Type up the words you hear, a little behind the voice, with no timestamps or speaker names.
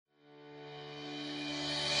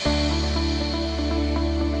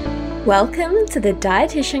Welcome to the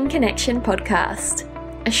Dietitian Connection podcast,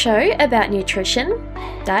 a show about nutrition,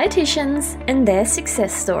 dietitians, and their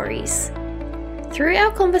success stories. Through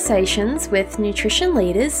our conversations with nutrition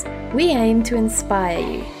leaders, we aim to inspire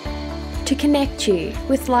you, to connect you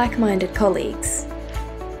with like-minded colleagues,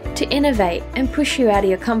 to innovate and push you out of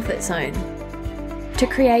your comfort zone, to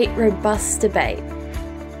create robust debate,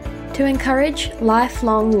 to encourage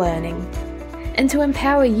lifelong learning, and to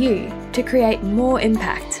empower you to create more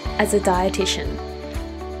impact as a dietitian.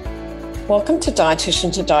 Welcome to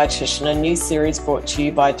Dietitian, a new series brought to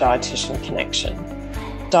you by Dietitian Connection.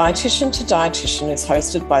 Dietitian is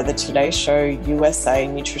hosted by the Today Show USA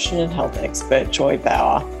nutrition and health expert Joy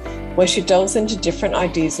Bauer, where she delves into different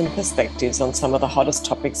ideas and perspectives on some of the hottest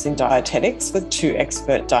topics in dietetics with two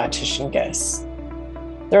expert dietitian guests.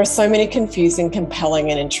 There are so many confusing,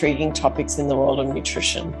 compelling, and intriguing topics in the world of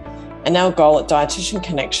nutrition. And our goal at Dietitian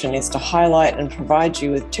Connection is to highlight and provide you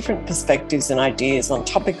with different perspectives and ideas on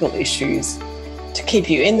topical issues to keep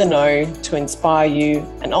you in the know, to inspire you,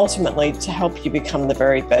 and ultimately to help you become the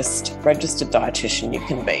very best registered dietitian you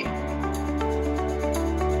can be.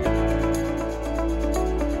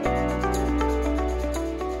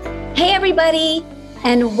 Hey everybody,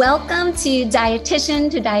 and welcome to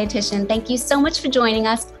Dietitian. Thank you so much for joining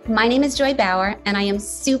us. My name is Joy Bauer, and I am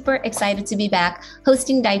super excited to be back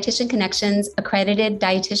hosting Dietitian Connections accredited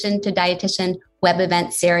Dietitian web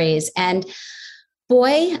event series. And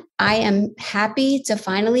boy, I am happy to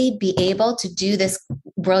finally be able to do this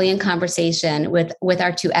brilliant conversation with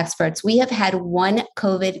our two experts. We have had one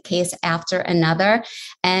COVID case after another,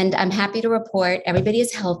 and I'm happy to report everybody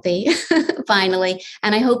is healthy finally.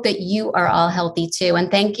 And I hope that you are all healthy too.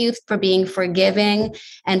 And thank you for being forgiving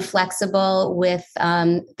and flexible with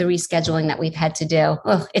the rescheduling that we've had to do.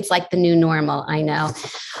 Oh, it's like the new normal, I know.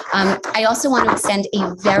 I also want to extend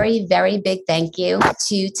a very, very big thank you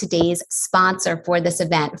to today's sponsor for this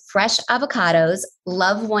event, Fresh Avocados.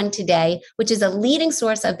 Love One Today, which is a leading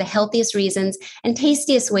source of the healthiest reasons and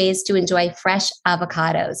tastiest ways to enjoy fresh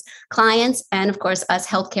avocados. Clients and, of course, us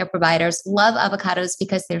healthcare providers love avocados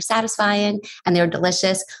because they're satisfying and they're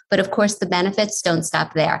delicious. But of course, the benefits don't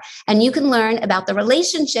stop there. And you can learn about the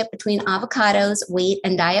relationship between avocados, weight,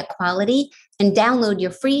 and diet quality and download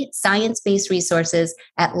your free science-based resources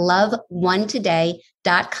at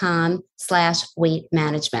loveonetoday.com/weight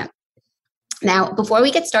management. Now, before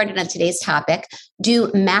we get started on today's topic, do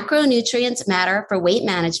macronutrients matter for weight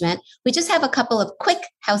management? We just have a couple of quick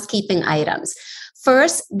housekeeping items.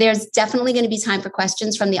 First, there's definitely going to be time for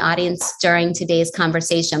questions from the audience during today's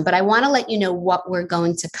conversation, but I want to let you know what we're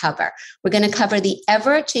going to cover. We're going to cover the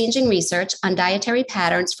ever-changing research on dietary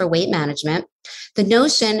patterns for weight management, the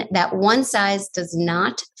notion that one size does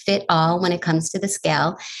not fit all when it comes to the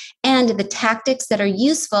scale, and the tactics that are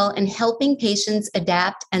useful in helping patients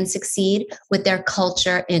adapt and succeed with their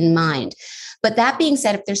culture in mind. But that being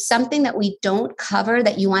said, if there's something that we don't cover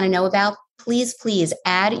that you want to know about, please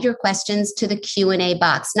add your questions to the Q&A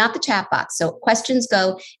box, not the chat box. So questions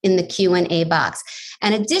go in the Q&A box.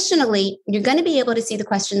 And additionally, you're going to be able to see the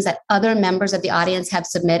questions that other members of the audience have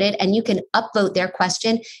submitted, and you can upvote their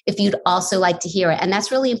question if you'd also like to hear it. And that's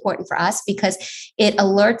really important for us because it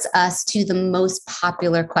alerts us to the most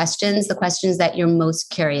popular questions, the questions that you're most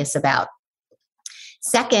curious about.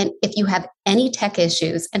 Second, if you have any tech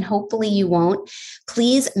issues, and hopefully you won't,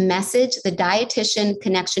 please message the Dietitian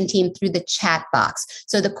Connection team through the chat box.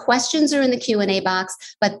 So the questions are in the Q&A box,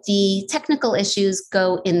 but the technical issues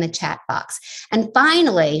go in the chat box. And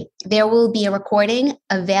finally, there will be a recording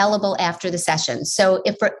available after the session. So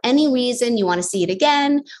if for any reason you want to see it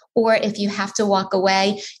again, or if you have to walk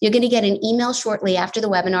away, you're going to get an email shortly after the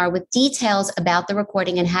webinar with details about the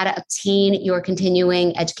recording and how to obtain your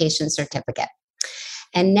continuing education certificate.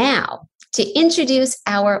 And now, to introduce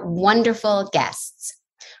our wonderful guests.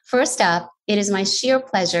 First up, it is my sheer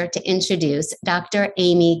pleasure to introduce Dr.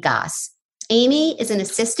 Amy Goss. Amy is an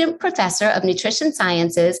assistant professor of nutrition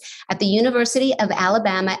sciences at the University of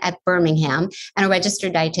Alabama at Birmingham and a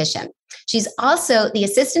registered dietitian. She's also the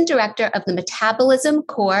assistant director of the metabolism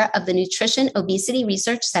core of the Nutrition Obesity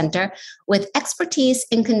Research Center with expertise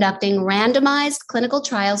in conducting randomized clinical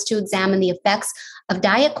trials to examine the effects of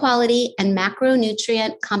diet quality and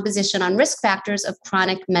macronutrient composition on risk factors of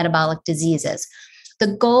chronic metabolic diseases. The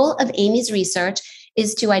goal of Amy's research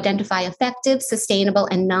is to identify effective, sustainable,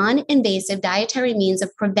 and non-invasive dietary means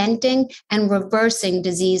of preventing and reversing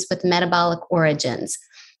disease with metabolic origins.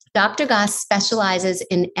 Dr. Goss specializes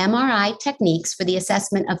in MRI techniques for the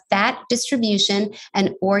assessment of fat distribution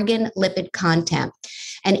and organ lipid content.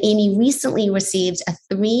 And Amy recently received a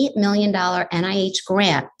 $3 million NIH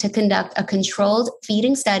grant to conduct a controlled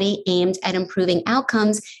feeding study aimed at improving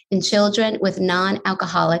outcomes in children with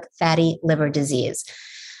non-alcoholic fatty liver disease.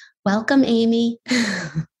 Welcome, Amy.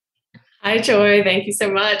 Hi, Joy. Thank you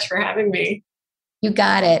so much for having me. You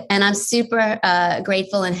got it. And I'm super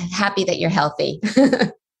grateful and happy that you're healthy.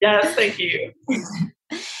 Yes, thank you.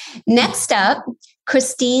 Next up,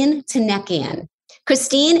 Christine Tanekian.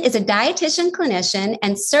 Christine is a dietitian clinician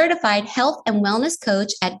and certified health and wellness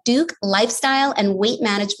coach at Duke Lifestyle and Weight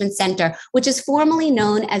Management Center, which is formerly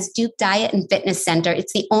known as Duke Diet and Fitness Center.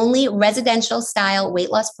 It's the only residential style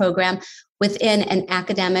weight loss program within an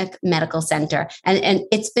academic medical center. And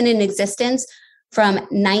it's been in existence from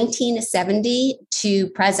 1970 to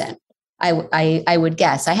present. I would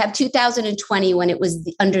guess. I have 2020 when it was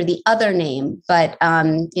under the other name, but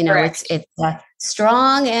it's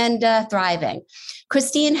strong and thriving.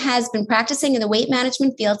 Christine has been practicing in the weight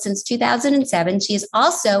management field since 2007. She is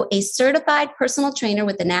also a certified personal trainer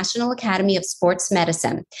with the National Academy of Sports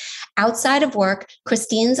Medicine. Outside of work,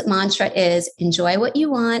 Christine's mantra is enjoy what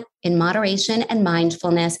you want in moderation and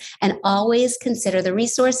mindfulness, and always consider the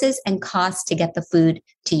resources and costs to get the food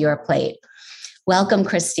to your plate. Welcome,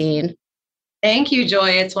 Christine. Thank you,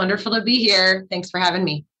 Joy. It's wonderful to be here. Thanks for having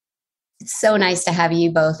me. It's so nice to have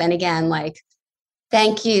you both. And again,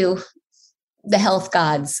 thank you, the health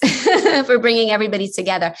gods, for bringing everybody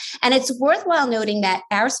together. And it's worthwhile noting that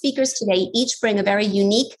our speakers today each bring a very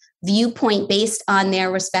unique viewpoint based on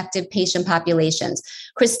their respective patient populations.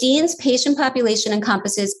 Christine's patient population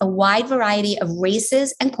encompasses a wide variety of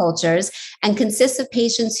races and cultures and consists of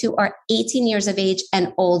patients who are 18 years of age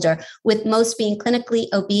and older, with most being clinically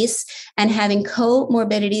obese and having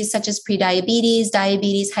comorbidities such as prediabetes,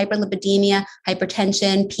 diabetes, hyperlipidemia,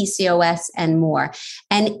 hypertension, PCOS, and more.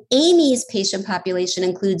 And Amy's patient population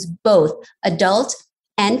includes both adult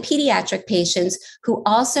and pediatric patients who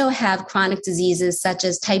also have chronic diseases such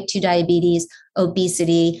as type 2 diabetes,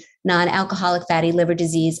 obesity, non-alcoholic fatty liver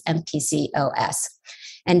disease, and PCOS.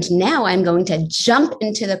 And now I'm going to jump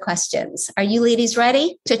into the questions. Are you ladies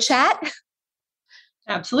ready to chat?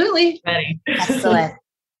 Absolutely. Ready. Excellent.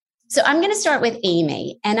 So I'm going to start with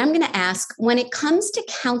Amy, and I'm going to ask, when it comes to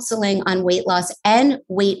counseling on weight loss and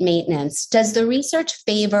weight maintenance, does the research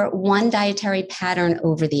favor one dietary pattern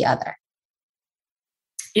over the other?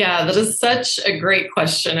 Yeah, that is such a great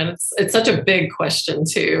question. And it's such a big question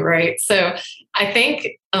too, right? So I think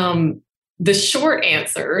the short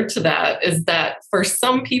answer to that is that for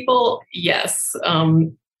some people, yes,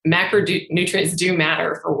 macronutrients do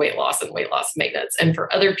matter for weight loss and weight loss maintenance. And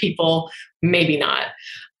for other people, maybe not.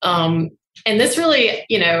 And this really,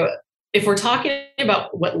 if we're talking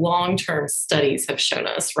about what long-term studies have shown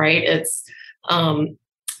us, right? It's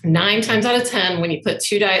 9 times out of 10, when you put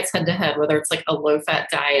two diets head to head, whether it's like a low-fat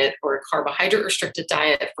diet or a carbohydrate-restricted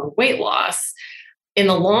diet for weight loss, in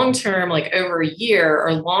the long term, like over a year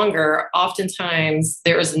or longer, oftentimes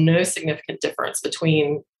there is no significant difference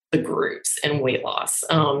between the groups in weight loss.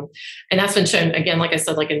 And that's been shown, again, like I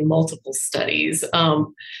said, in multiple studies.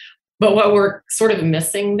 But what we're sort of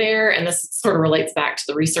missing there, and this sort of relates back to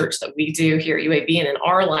the research that we do here at UAB and in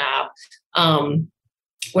our lab,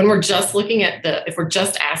 when we're just looking at if we're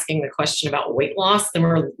just asking the question about weight loss, then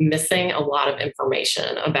we're missing a lot of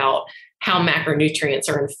information about how macronutrients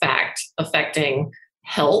are in fact affecting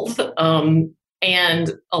health.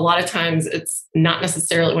 And a lot of times it's not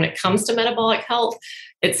necessarily, when it comes to metabolic health,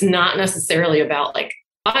 it's not necessarily about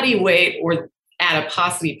body weight or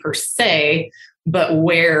adiposity per se, but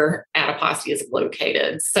where adiposity is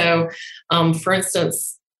located. So for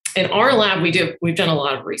instance, in our lab, we've done a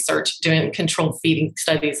lot of research doing controlled feeding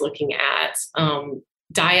studies looking at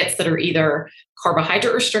diets that are either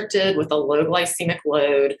carbohydrate restricted with a low glycemic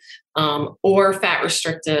load or fat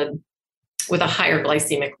restricted with a higher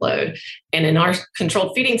glycemic load. And in our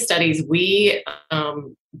controlled feeding studies, we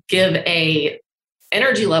give a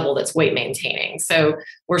energy level that's weight maintaining. So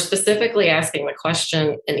we're specifically asking the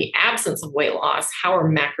question, in the absence of weight loss, how are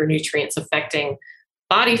macronutrients affecting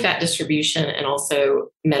body fat distribution and also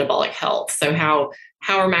metabolic health? So how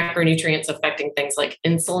are macronutrients affecting things like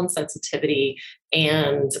insulin sensitivity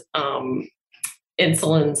and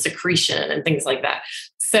insulin secretion and things like that?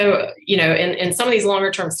 So, in some of these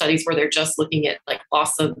longer term studies where they're just looking at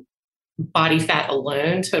loss of body fat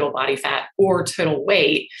alone, total body fat or total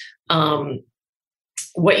weight,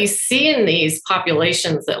 what you see in these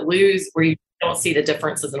populations that lose, where you don't see the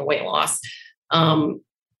differences in weight loss,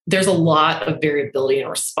 there's a lot of variability in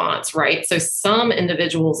response, right? So some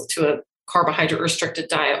individuals to a carbohydrate restricted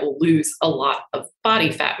diet will lose a lot of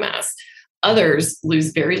body fat mass. Others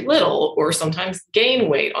lose very little or sometimes gain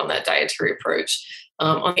weight on that dietary approach.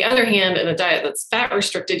 On the other hand, in a diet that's fat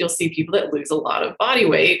restricted, you'll see people that lose a lot of body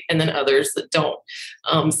weight and then others that don't.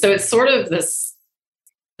 So it's sort of this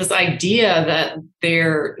idea that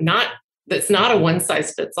that's not a one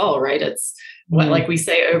size fits all, right? It's what, like we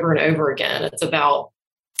say over and over again, it's about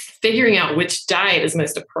figuring out which diet is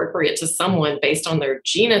most appropriate to someone based on their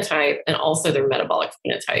genotype and also their metabolic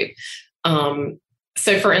phenotype.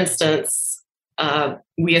 So for instance,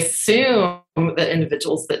 we assume that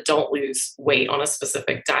individuals that don't lose weight on a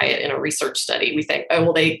specific diet in a research study, we think, oh,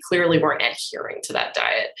 well, they clearly weren't adhering to that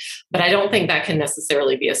diet. But I don't think that can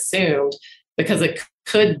necessarily be assumed, because it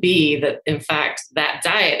could be that, in fact, that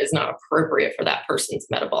diet is not appropriate for that person's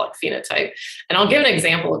metabolic phenotype. And I'll give an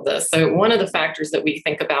example of this. So one of the factors that we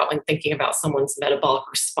think about when thinking about someone's metabolic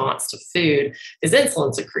response to food is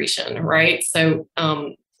insulin secretion, right? So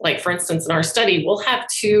like, for instance, in our study, we'll have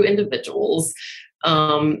two individuals,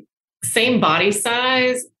 same body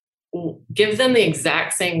size, give them the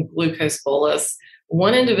exact same glucose bolus.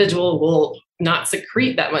 One individual will not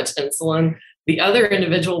secrete that much insulin. The other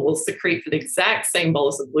individual will secrete for the exact same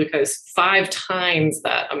bolus of glucose 5 times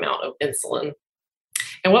that amount of insulin.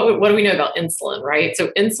 And what do we know about insulin, right?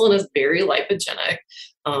 So insulin is very lipogenic.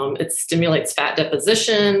 It stimulates fat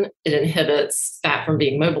deposition. It inhibits fat from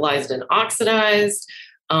being mobilized and oxidized.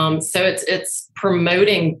 So it's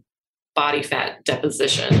promoting body fat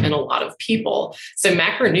deposition in a lot of people. So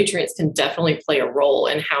macronutrients can definitely play a role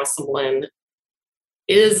in how someone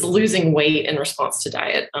is losing weight in response to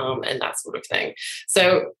diet and that sort of thing.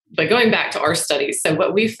 So, but going back to our studies, so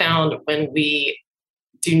what we found when we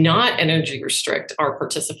do not energy restrict our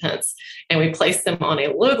participants and we place them on a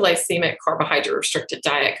low glycemic carbohydrate restricted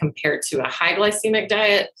diet compared to a high glycemic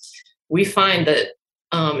diet, we find that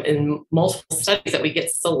in multiple studies that we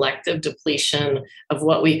get selective depletion of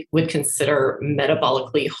what we would consider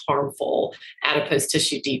metabolically harmful adipose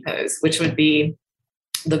tissue depots, which would be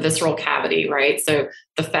the visceral cavity, right? So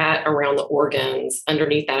the fat around the organs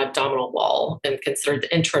underneath that abdominal wall, and considered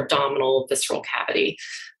the intra-abdominal visceral cavity.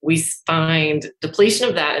 We find depletion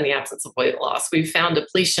of that in the absence of weight loss. We've found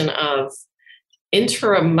depletion of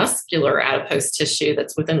intramuscular adipose tissue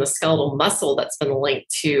that's within the skeletal muscle that's been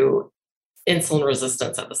linked to insulin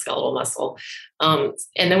resistance at the skeletal muscle. And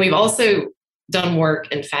then we've also done work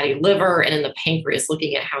in fatty liver and in the pancreas,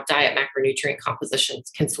 looking at how diet macronutrient compositions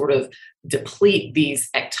can sort of deplete these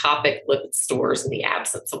ectopic lipid stores in the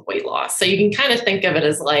absence of weight loss. So you can kind of think of it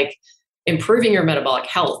as like improving your metabolic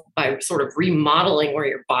health by sort of remodeling where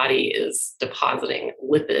your body is depositing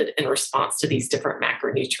lipid in response to these different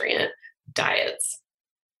macronutrient diets.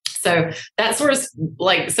 So that sort of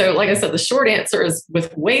like I said, the short answer is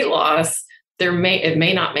with weight loss, it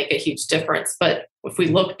may not make a huge difference, but if we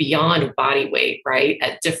look beyond body weight, right,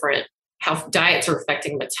 at how diets are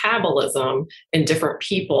affecting metabolism in different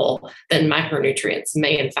people, then macronutrients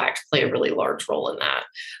may in fact play a really large role in that.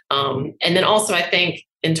 And then also I think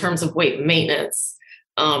in terms of weight maintenance,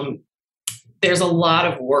 there's a lot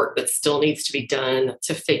of work that still needs to be done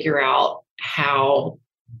to figure out how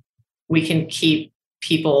we can keep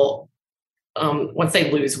people, once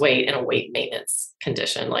they lose weight, in a weight maintenance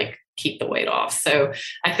condition, like keep the weight off. So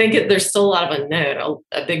I think there's still a lot of unknown.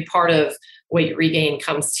 A big part of weight regain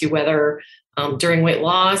comes to whether during weight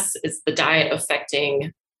loss, is the diet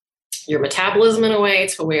affecting your metabolism in a way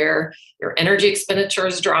to where your energy expenditure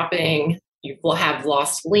is dropping, you will have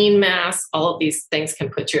lost lean mass. All of these things can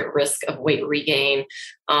put you at risk of weight regain.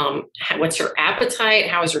 What's your appetite?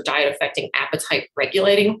 How is your diet affecting appetite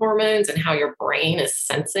regulating hormones and how your brain is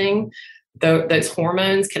sensing those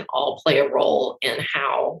hormones can all play a role in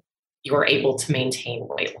how you're able to maintain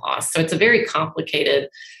weight loss. So it's a very complicated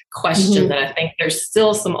question that I think there's still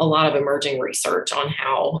a lot of emerging research on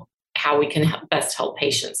how we can best help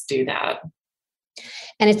patients do that.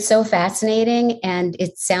 And it's so fascinating. And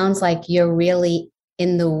it sounds like you're really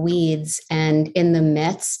in the weeds and in the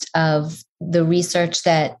midst of the research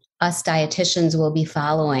that us dietitians will be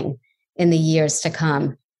following in the years to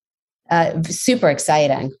come. Super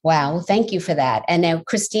exciting. Wow. Well, thank you for that. And now,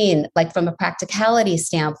 Christine, like from a practicality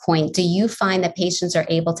standpoint, do you find that patients are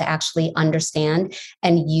able to actually understand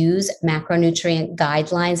and use macronutrient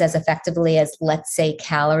guidelines as effectively as, let's say,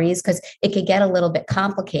 calories? Because it could get a little bit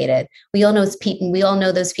complicated. We all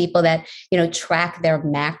know those people that, track their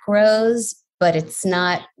macros, but it's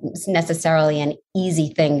not necessarily an easy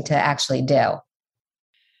thing to actually do.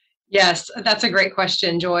 Yes, that's a great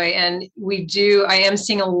question, Joy. And I am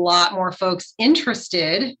seeing a lot more folks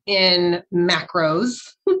interested in macros,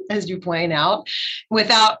 as you point out,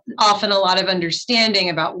 without often a lot of understanding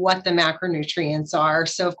about what the macronutrients are.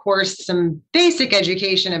 So of course, some basic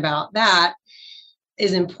education about that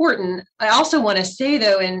is important. I also want to say,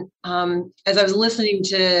 though, and as I was listening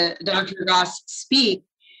to Dr. Goss speak,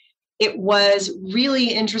 it was really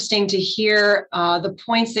interesting to hear the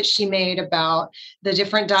points that she made about the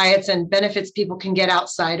different diets and benefits people can get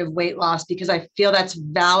outside of weight loss, because I feel that's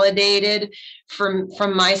validated from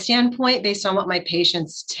my standpoint based on what my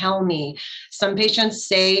patients tell me. Some patients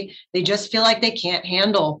say they just feel like they can't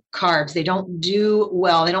handle carbs. They don't do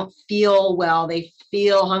well. They don't feel well. They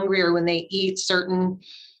feel hungrier when they eat certain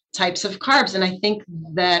types of carbs. And I think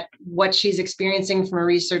that what she's experiencing from a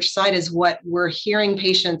research side is what we're hearing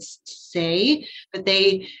patients say, but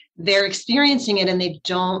they're experiencing it and they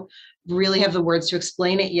don't really have the words to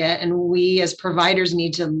explain it yet. And we as providers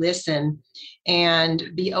need to listen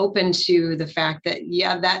and be open to the fact that,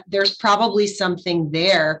 that there's probably something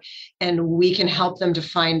there and we can help them to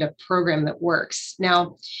find a program that works.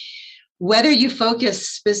 Now, whether you focus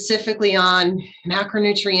specifically on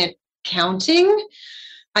macronutrient counting,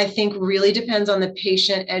 I think really depends on the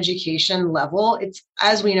patient education level. It's,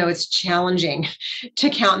 as we know, it's challenging to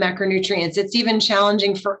count macronutrients. It's even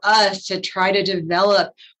challenging for us to try to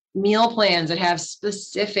develop meal plans that have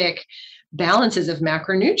specific balances of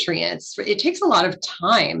macronutrients. It takes a lot of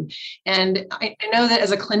time. And I know that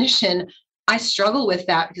as a clinician, I struggle with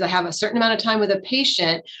that because I have a certain amount of time with a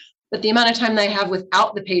patient, but the amount of time that I have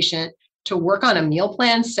without the patient to work on a meal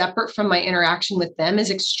plan separate from my interaction with them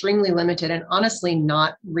is extremely limited and honestly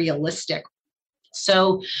not realistic.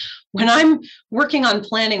 So when I'm working on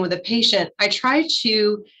planning with a patient, I try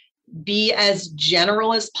to be as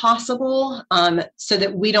general as possible so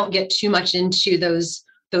that we don't get too much into those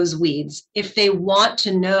weeds. If they want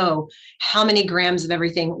to know how many grams of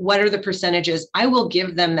everything, what are the percentages, I will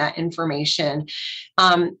give them that information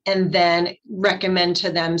and then recommend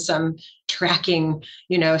to them some tracking,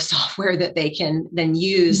 software that they can then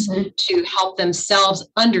use to help themselves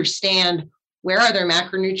understand where are their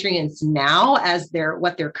macronutrients now as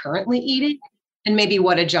what they're currently eating, and maybe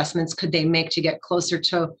what adjustments could they make to get closer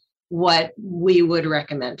to what we would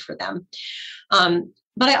recommend for them.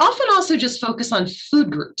 But I often also just focus on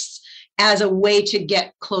food groups as a way to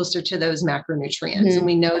get closer to those macronutrients. And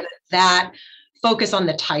we know that focus on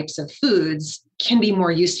the types of foods can be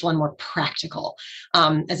more useful and more practical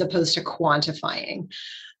as opposed to quantifying.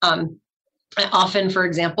 I often, for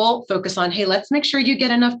example, focus on, hey, let's make sure you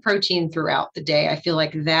get enough protein throughout the day. I feel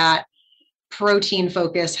like that protein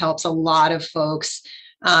focus helps a lot of folks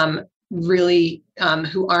really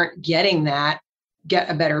who aren't getting that,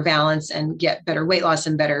 get a better balance and get better weight loss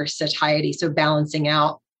and better satiety. So balancing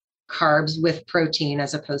out carbs with protein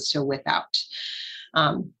as opposed to without.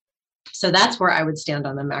 So that's where I would stand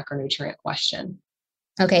on the macronutrient question.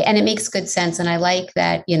 Okay. And it makes good sense. And I like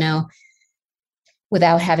that,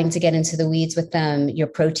 without having to get into the weeds with them, your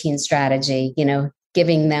protein strategy,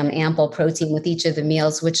 giving them ample protein with each of the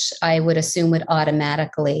meals, which I would assume would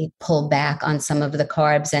automatically pull back on some of the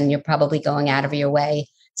carbs. And you're probably going out of your way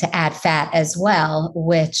to add fat as well,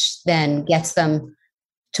 which then gets them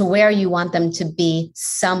to where you want them to be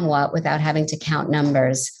somewhat without having to count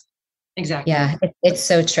numbers. Exactly. Yeah, it's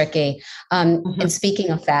so tricky. And speaking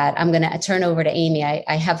of fat, I'm going to turn over to Amy.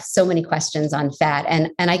 I have so many questions on fat.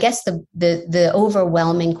 And I guess the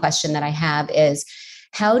overwhelming question that I have is,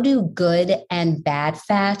 how do good and bad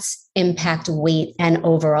fats impact weight and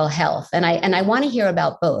overall health? And I want to hear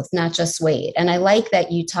about both, not just weight. And I like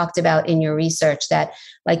that you talked about in your research that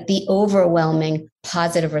like the overwhelming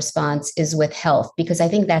positive response is with health, because I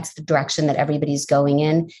think that's the direction that everybody's going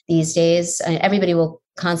in these days. Everybody will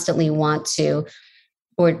constantly want to,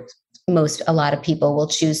 or a lot of people will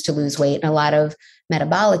choose to lose weight, and a lot of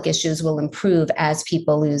metabolic issues will improve as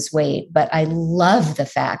people lose weight. But I love the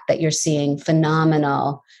fact that you're seeing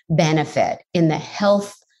phenomenal benefit in the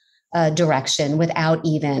health direction without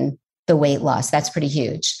even the weight loss. That's pretty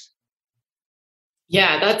huge.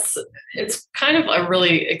 Yeah, it's kind of a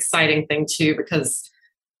really exciting thing too, because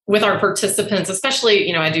with our participants,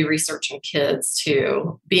 especially, I do research on kids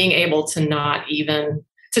too, being able to not even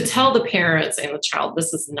to tell the parents and the child,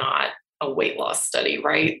 this is not a weight loss study,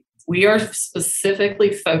 right? We are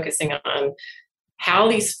specifically focusing on how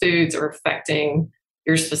these foods are affecting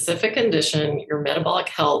your specific condition, your metabolic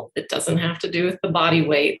health. It doesn't have to do with the body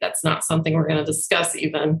weight. That's not something we're going to discuss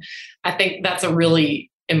even. I think that's a really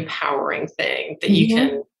empowering thing that you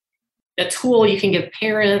can, a tool you can give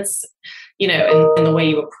parents, in the way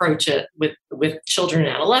you approach it with children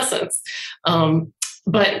and adolescents.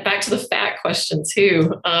 But back to the fat question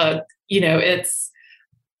too, it's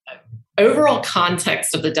overall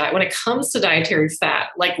context of the diet. When it comes to dietary fat,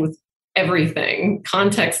 like with everything,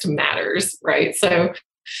 context matters, right? So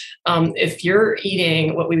If you're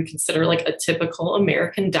eating what we would consider like a typical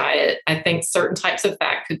American diet, I think certain types of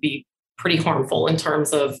fat could be pretty harmful in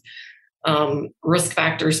terms of risk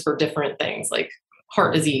factors for different things like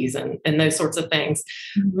heart disease and those sorts of things.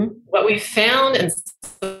 Mm-hmm. What we found in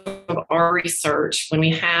some of our research, when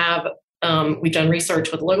we have we've done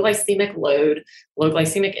research with low glycemic load, low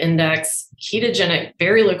glycemic index, ketogenic,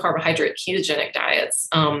 very low carbohydrate ketogenic diets.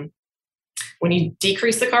 When you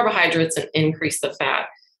decrease the carbohydrates and increase the fat,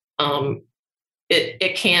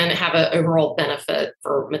 it can have an overall benefit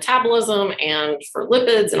for metabolism and for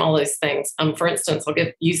lipids and all those things. For instance,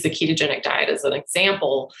 use the ketogenic diet as an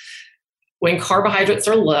example. When carbohydrates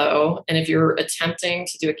are low, and if you're attempting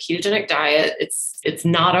to do a ketogenic diet, it's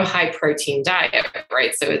not a high protein diet,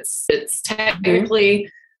 right? So it's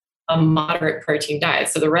technically a moderate protein diet.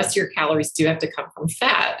 So the rest of your calories do have to come from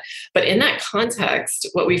fat. But in that context,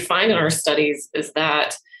 what we find in our studies is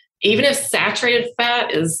that even if saturated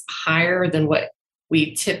fat is higher than what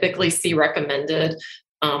we typically see recommended,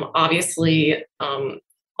 obviously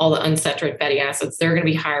all the unsaturated fatty acids, they're going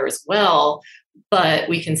to be higher as well. But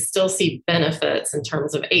we can still see benefits in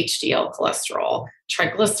terms of HDL cholesterol,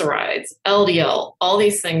 triglycerides, LDL. All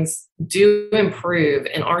these things do improve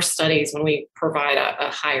in our studies when we provide a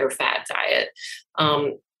higher fat diet.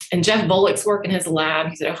 And Jeff Volek's work in his lab,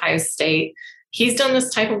 he's at Ohio State, he's done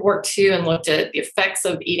this type of work too and looked at the effects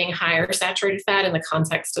of eating higher saturated fat in the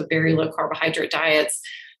context of very low carbohydrate diets.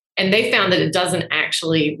 And they found that it doesn't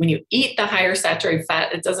actually, when you eat the higher saturated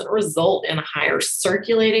fat, it doesn't result in higher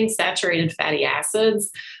circulating saturated fatty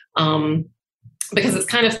acids, because it's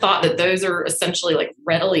kind of thought that those are essentially like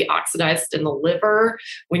readily oxidized in the liver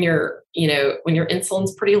when your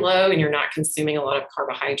insulin's pretty low and you're not consuming a lot of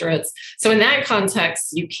carbohydrates. So in that context,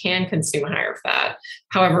 you can consume higher fat.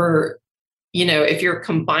 However, if you're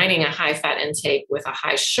combining a high fat intake with a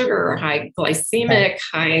high sugar, high glycemic,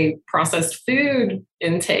 high processed food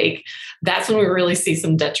intake, that's when we really see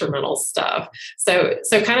some detrimental stuff. So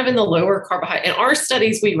kind of in the lower carbohydrate, in our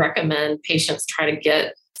studies, we recommend patients try to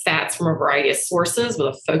get fats from a variety of sources with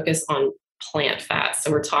a focus on plant fats.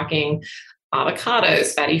 So we're talking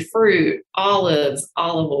avocados, fatty fruit, olives,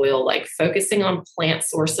 olive oil, like focusing on plant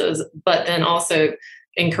sources, but then also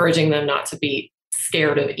encouraging them not to be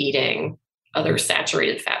scared of eating other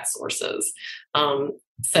saturated fat sources.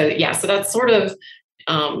 So that's sort of,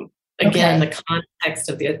 again, the context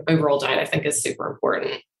of the overall diet, I think, is super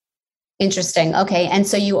important. Interesting. Okay. And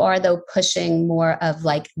so you are, though, pushing more of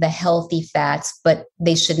like the healthy fats, but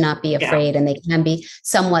they should not be afraid and they can be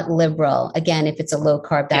somewhat liberal, again, if it's a low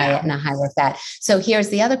carb diet and a higher fat. So here's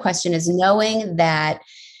the other question is knowing that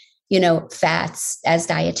fats as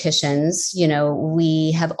dietitians,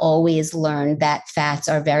 we have always learned that fats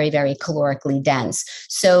are very, very calorically dense.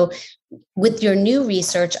 So with your new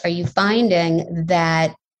research, are you finding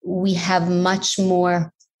that we have much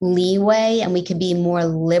more leeway and we can be more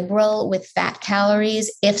liberal with fat calories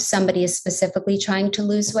if somebody is specifically trying to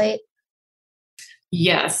lose weight?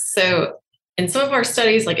 Yes. So in some of our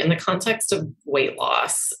studies, like in the context of weight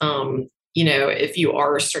loss, if you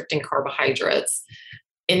are restricting carbohydrates,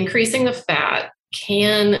 increasing the fat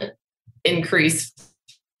can increase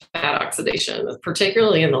fat oxidation,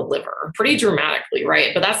 particularly in the liver, pretty dramatically,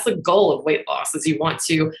 right? But that's the goal of weight loss, is you want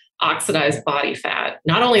to oxidize body fat,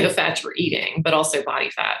 not only the fat you're eating, but also body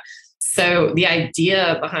fat. So the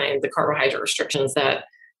idea behind the carbohydrate restriction is that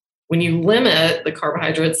when you limit the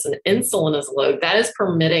carbohydrates and insulin is low, that is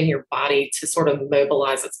permitting your body to sort of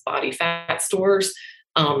mobilize its body fat stores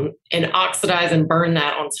and oxidize and burn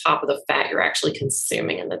that on top of the fat you're actually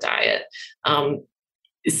consuming in the diet.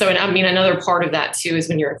 Another part of that too is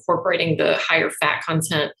when you're incorporating the higher fat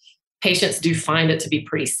content, patients do find it to be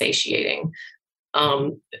pretty satiating.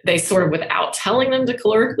 They sort of, without telling them to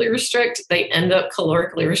calorically restrict, they end up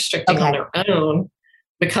calorically restricting on their own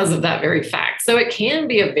because of that very fact. So it can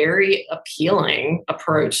be a very appealing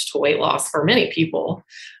approach to weight loss for many people.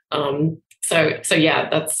 That's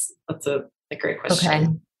a great question. Okay.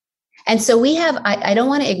 And so we have, I don't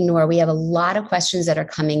want to ignore, we have a lot of questions that are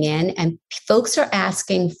coming in and folks are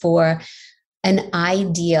asking for an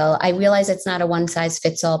ideal. I realize it's not a one size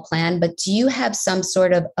fits all plan, but do you have some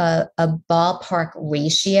sort of a ballpark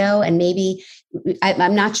ratio? And maybe,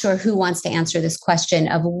 I'm not sure who wants to answer this question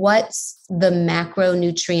of what the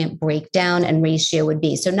macronutrient breakdown and ratio would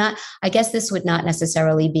be. So I guess this would not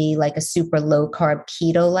necessarily be like a super low carb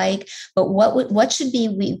keto like, but what should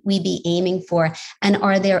we be aiming for? And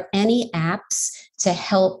are there any apps to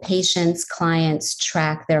help patients, clients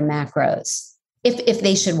track their macros if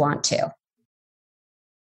they should want to?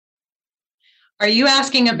 Are you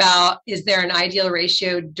asking about, is there an ideal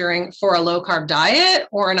ratio for a low carb diet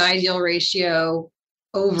or an ideal ratio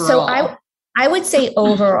overall? So I would say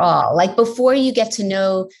overall, like before you get to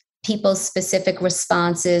know people's specific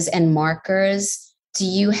responses and markers, do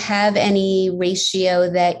you have any ratio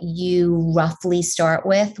that you roughly start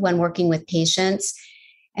with when working with patients?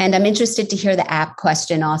 And I'm interested to hear the app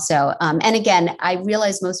question also. And again, I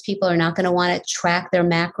realize most people are not going to want to track their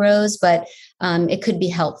macros, but it could be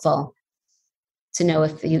helpful to know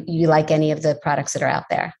if you like any of the products that are out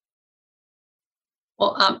there.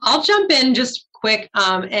 Well, I'll jump in just quick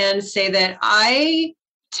and say that I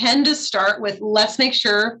tend to start with, let's make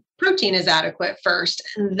sure protein is adequate first.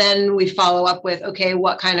 And then we follow up with, okay,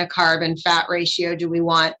 what kind of carb and fat ratio do we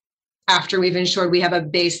want after we've ensured we have a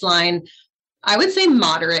baseline, I would say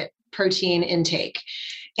moderate protein intake.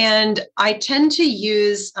 And I tend to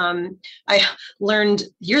use, I learned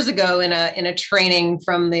years ago in a training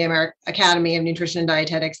from the American Academy of Nutrition and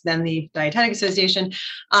Dietetics, then the Dietetic Association,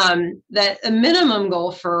 that a minimum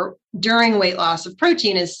goal for during weight loss of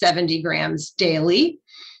protein is 70 grams daily.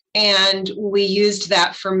 And we used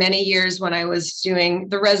that for many years when I was doing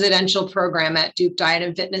the residential program at Duke Diet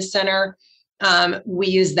and Fitness Center. We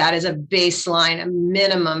used that as a baseline, a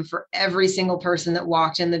minimum for every single person that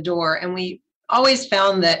walked in the door. And we always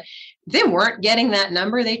found that if they weren't getting that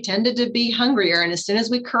number, they tended to be hungrier. And as soon as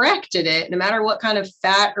we corrected it, no matter what kind of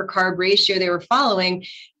fat or carb ratio they were following,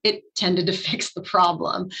 it tended to fix the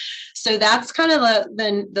problem. So that's kind of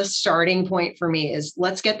the starting point for me is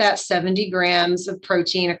let's get that 70 grams of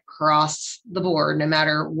protein across the board, no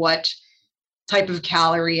matter what type of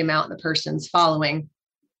calorie amount the person's following.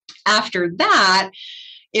 After that,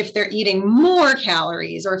 if they're eating more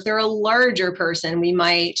calories or if they're a larger person, we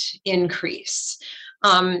might increase.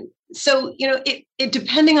 So, it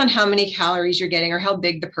depending on how many calories you're getting or how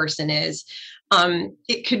big the person is,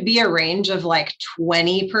 it could be a range of like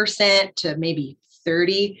 20% to maybe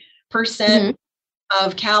 30%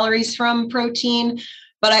 of calories from protein.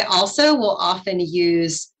 But I also will often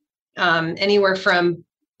use anywhere from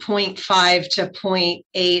 0.5 to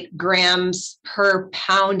 0.8 grams per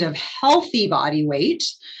pound of healthy body weight.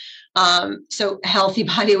 So healthy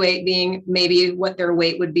body weight being maybe what their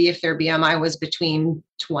weight would be if their BMI was between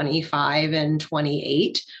 25 and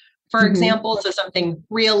 28, for example. So something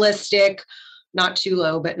realistic, not too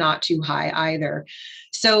low, but not too high either.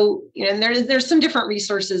 So, and there's some different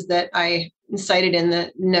resources that I cited in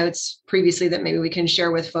the notes previously that maybe we can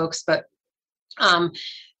share with folks, but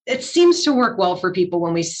it seems to work well for people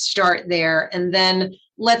when we start there. And then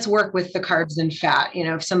let's work with the carbs and fat.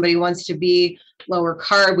 If somebody wants to be lower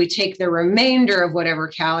carb, we take the remainder of whatever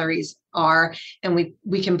calories are, and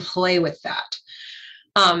we can play with that.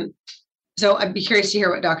 So I'd be curious to hear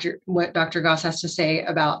what Dr. Goss has to say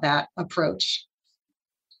about that approach.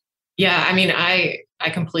 Yeah, I mean, I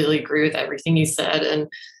completely agree with everything you said. And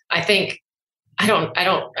I think I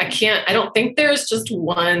don't think there's just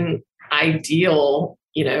one ideal,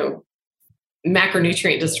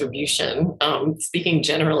 macronutrient distribution. Speaking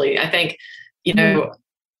generally, I think,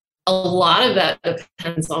 a lot of that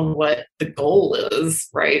depends on what the goal is,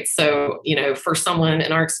 right? So, for someone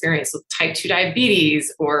in our experience with type 2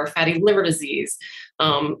 diabetes or fatty liver disease,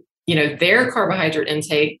 their carbohydrate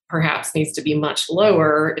intake perhaps needs to be much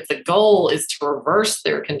lower if the goal is to reverse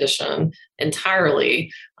their condition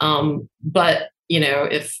entirely. But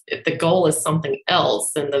if the goal is something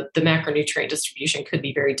else, then the macronutrient distribution could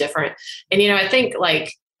be very different. And, I think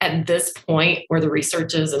like at this point where the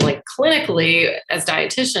research is and like clinically as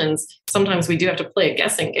dietitians, sometimes we do have to play a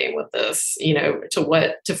guessing game with this,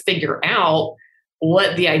 to figure out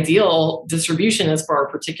what the ideal distribution is for our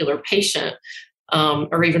particular patient,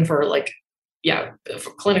 or even for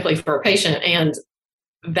clinically for a patient. And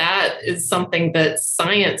that is something that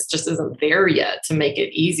science just isn't there yet to make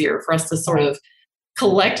it easier for us to sort of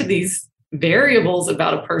collect these variables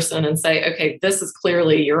about a person and say, okay, this is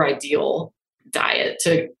clearly your ideal diet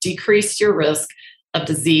to decrease your risk of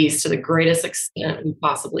disease to the greatest extent we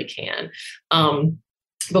possibly can.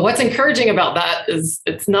 But what's encouraging about that is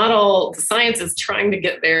it's not all the science is trying to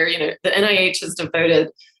get there. The NIH has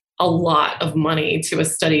devoted a lot of money to a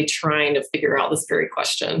study trying to figure out this very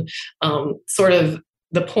question. Sort of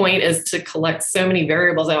the point is to collect so many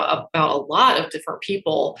variables about a lot of different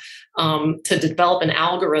people to develop an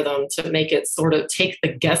algorithm to make it sort of take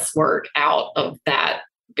the guesswork out of that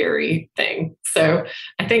very thing. So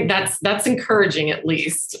I think that's encouraging, at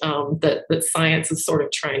least that science is sort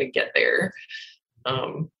of trying to get there.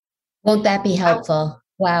 Won't that be helpful?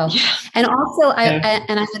 Wow. Yeah. And also,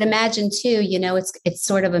 I would imagine too, it's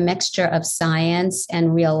sort of a mixture of science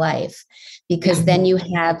and real life, because then you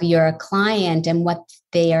have your client and what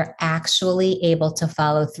they are actually able to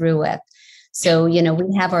follow through with. So,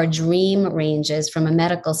 we have our dream ranges from a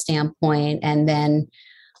medical standpoint, and then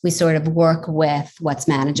we sort of work with what's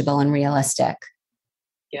manageable and realistic.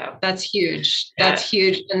 Yeah, that's huge. That's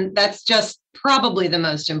huge. And that's just probably the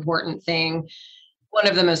most important thing. One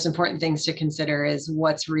of the most important things to consider is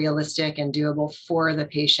what's realistic and doable for the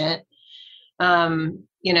patient.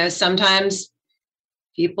 Sometimes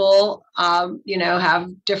people,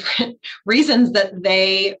 have different reasons that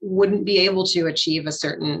they wouldn't be able to achieve a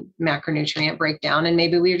certain macronutrient breakdown. And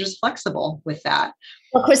maybe we're just flexible with that.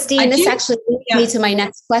 Well, Christine, this actually leads me to my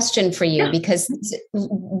next question for you, because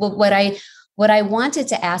what I wanted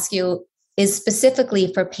to ask you is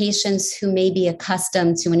specifically for patients who may be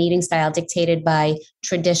accustomed to an eating style dictated by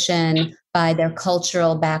tradition, by their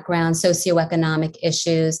cultural background, socioeconomic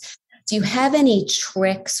issues. Do you have any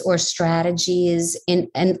tricks or strategies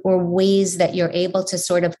or ways that you're able to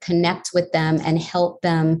sort of connect with them and help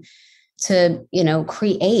them to,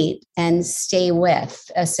 create and stay with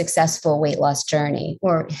a successful weight loss journey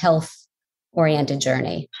or health-oriented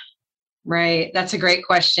journey? Right. That's a great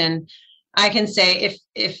question. I can say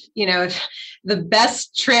if the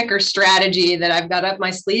best trick or strategy that I've got up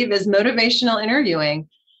my sleeve is motivational interviewing.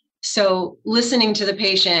 So listening to the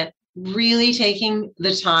patient, really taking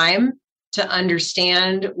the time to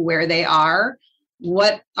understand where they are,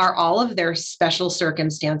 what are all of their special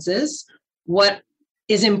circumstances, what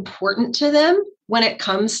is important to them when it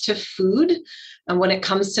comes to food and when it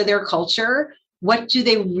comes to their culture, what do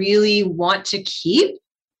they really want to keep?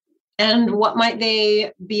 And what might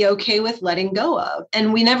they be okay with letting go of?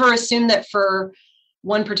 And we never assume that for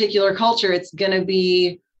one particular culture, it's going to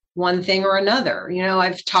be one thing or another.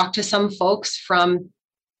 I've talked to some folks from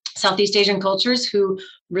Southeast Asian cultures who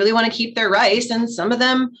really want to keep their rice, and some of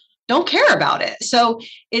them don't care about it. So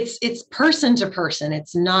it's person to person.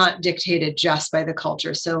 It's not dictated just by the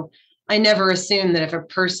culture. So I never assume that if a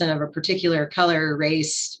person of a particular color,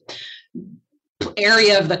 race,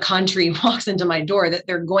 area of the country walks into my door, that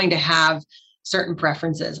they're going to have certain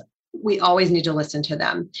preferences. We always need to listen to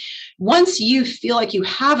them. Once you feel like you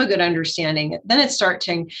have a good understanding, then it's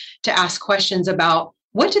starting to ask questions about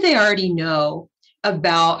what do they already know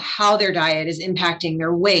about how their diet is impacting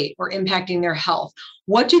their weight or impacting their health.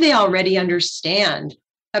 What do they already understand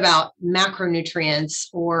about macronutrients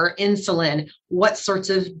or insulin? What sorts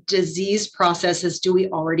of disease processes do we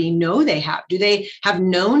already know they have? Do they have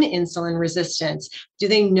known insulin resistance? Do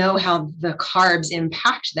they know how the carbs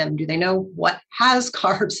impact them? Do they know what has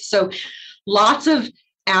carbs? So lots of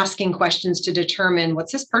asking questions to determine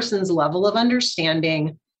what's this person's level of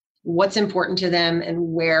understanding, what's important to them, and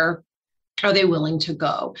where are they willing to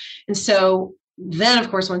go? And so then, of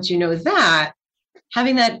course, once you know that,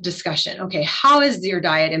 having that discussion, okay, how is your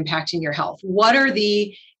diet impacting your health? What are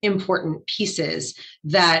the important pieces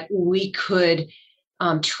that we could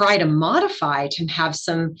try to modify to have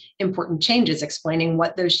some important changes, explaining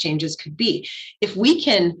what those changes could be? If we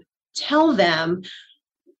can tell them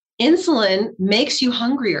insulin makes you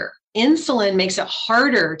hungrier, insulin makes it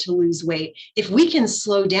harder to lose weight. If we can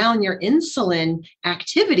slow down your insulin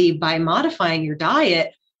activity by modifying your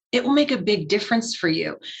diet, it will make a big difference for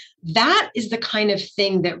you. That is the kind of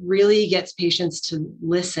thing that really gets patients to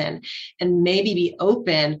listen and maybe be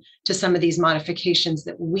open to some of these modifications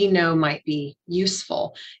that we know might be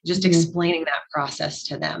useful, just explaining that process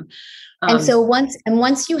to them. And so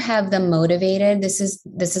once you have them motivated, this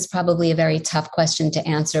is probably a very tough question to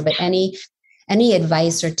answer, but any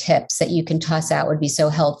advice or tips that you can toss out would be so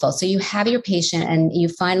helpful. So you have your patient and you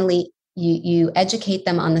finally you educate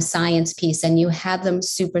them on the science piece and you have them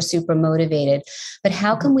super, super motivated. But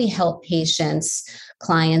how can we help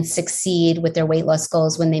clients succeed with their weight loss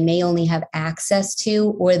goals when they may only have access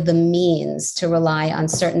to or the means to rely on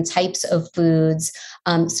certain types of foods,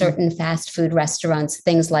 certain fast food restaurants,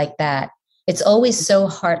 things like that? It's always so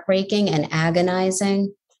heartbreaking and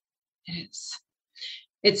agonizing. It is.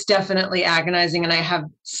 It's definitely agonizing. And I have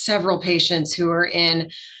several patients who are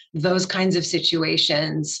in those kinds of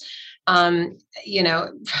situations,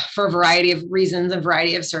 for a variety of reasons, a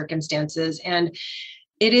variety of circumstances. And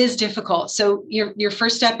it is difficult. So your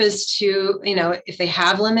first step is to, if they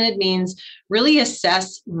have limited means, really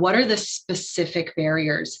assess what are the specific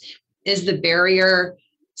barriers. Is the barrier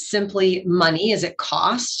simply money? Is it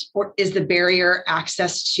cost? Or is the barrier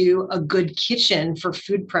access to a good kitchen for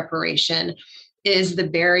food preparation? Is the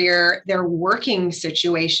barrier their working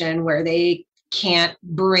situation where they can't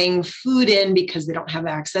bring food in because they don't have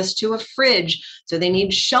access to a fridge? So they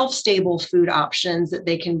need shelf-stable food options that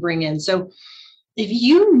they can bring in. So if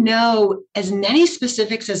you know as many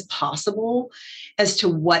specifics as possible as to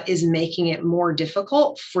what is making it more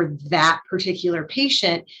difficult for that particular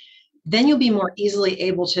patient, then you'll be more easily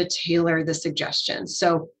able to tailor the suggestions.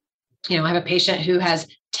 So, I have a patient who has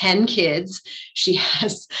 10 kids.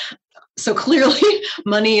 So clearly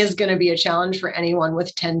money is going to be a challenge for anyone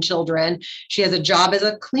with 10 children. She has a job as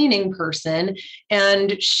a cleaning person,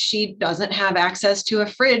 and she doesn't have access to a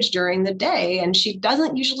fridge during the day, and she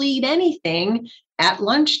doesn't usually eat anything at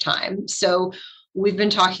lunchtime. So we've been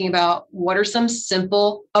talking about what are some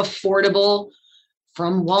simple, affordable,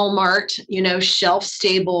 from Walmart, shelf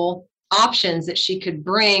stable options that she could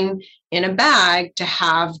bring in a bag to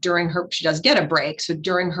have she does get a break. So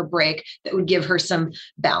during her break, that would give her some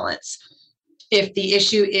balance. If the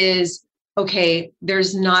issue is, okay,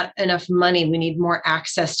 there's not enough money, we need more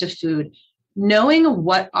access to food, knowing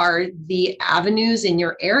what are the avenues in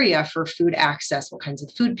your area for food access, what kinds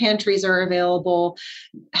of food pantries are available,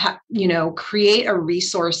 create a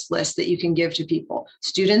resource list that you can give to people.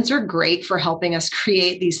 Students are great for helping us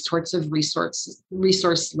create these sorts of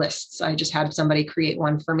resource lists. I just had somebody create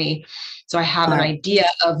one for me, so I have an idea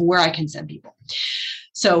of where I can send people.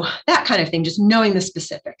 So that kind of thing, just knowing the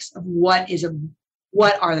specifics of what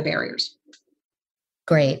are the barriers.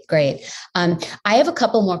 Great. I have a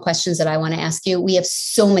couple more questions that I want to ask you. We have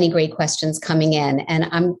so many great questions coming in, and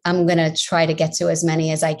I'm going to try to get to as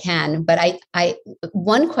many as I can. But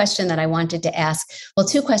one question that I wanted to ask, well,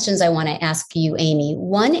 two questions I want to ask you, Amy.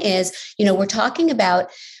 One is, we're talking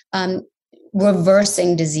about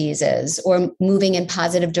reversing diseases or moving in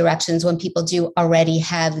positive directions when people do already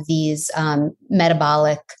have these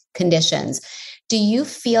metabolic conditions. Do you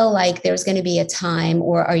feel like there's going to be a time,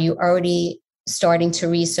 or are you already starting to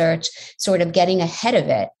research sort of getting ahead of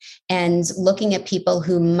it and looking at people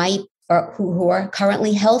who are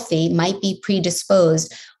currently healthy, might be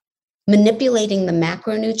predisposed, manipulating the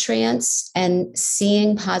macronutrients and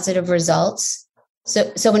seeing positive results?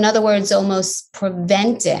 So in other words, almost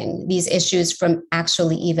preventing these issues from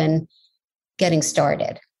actually even getting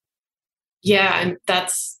started. Yeah, and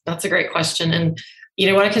that's a great question. And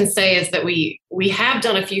what I can say is that we have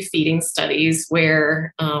done a few feeding studies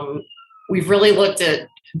where we've really looked at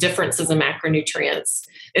differences in macronutrients.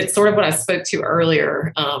 It's sort of what I spoke to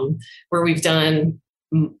earlier, where we've done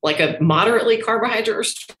like a moderately carbohydrate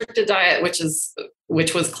restricted diet,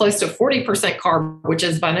 which was close to 40% carb, which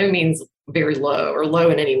is by no means very low or low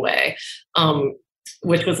in any way,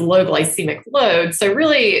 which was low glycemic load. So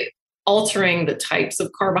really altering the types of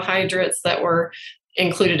carbohydrates that were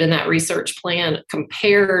included in that research plan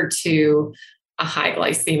compared to a high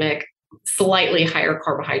glycemic, slightly higher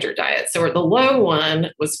carbohydrate diet. So the low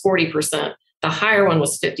one was 40%, the higher one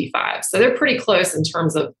was 55%. So they're pretty close in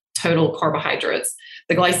terms of total carbohydrates.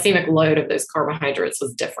 The glycemic load of those carbohydrates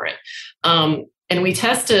was different. And we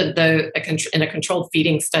tested in a controlled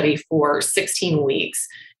feeding study for 16 weeks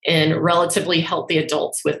in relatively healthy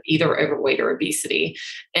adults with either overweight or obesity.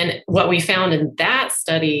 And what we found in that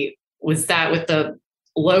study was that with the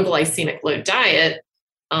low glycemic load diet,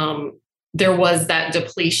 there was that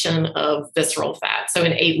depletion of visceral fat. So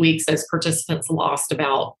in 8 weeks, those participants lost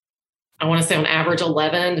about, I want to say on average,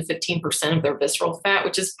 11 to 15% of their visceral fat,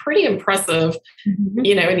 which is pretty impressive, in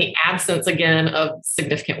the absence, again, of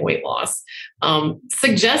significant weight loss,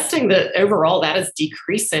 suggesting that overall that is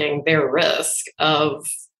decreasing their risk of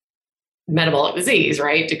metabolic disease,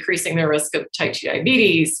 right? Decreasing their risk of type 2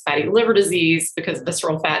 diabetes, fatty liver disease, because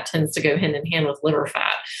visceral fat tends to go hand in hand with liver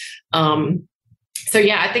fat. So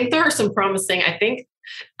yeah, I think there are some promising, I think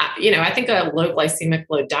a low glycemic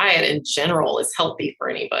load diet in general is healthy for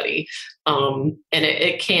anybody. And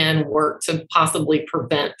it can work to possibly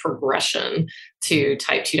prevent progression to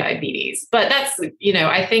type 2 diabetes. But that's,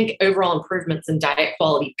 I think overall improvements in diet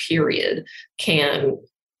quality, period, can,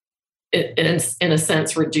 in a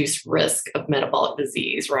sense, reduce risk of metabolic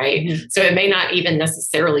disease, right? Mm-hmm. So it may not even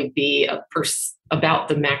necessarily be about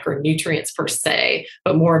the macronutrients per se,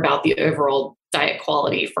 but more about the overall diet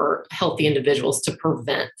quality for healthy individuals to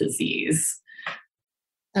prevent disease.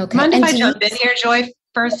 Okay. Mind if I jump in here, Joy,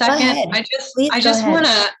 for a second? I just want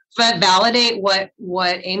to validate what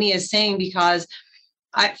Amy is saying, because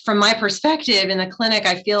from my perspective in the clinic,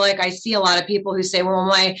 I feel like I see a lot of people who say, well,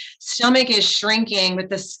 my stomach is shrinking, but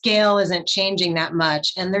the scale isn't changing that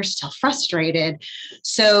much, and they're still frustrated.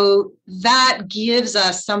 So that gives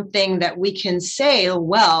us something that we can say,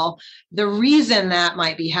 well, the reason that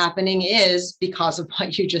might be happening is because of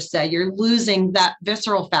what you just said. You're losing that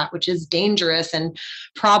visceral fat, which is dangerous and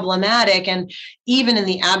problematic. And even in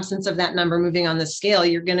the absence of that number moving on the scale,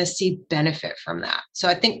 you're going to see benefit from that. So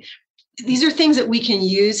I think these are things that we can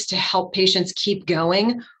use to help patients keep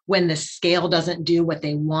going when the scale doesn't do what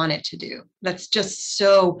they want it to do. That's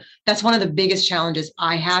one of the biggest challenges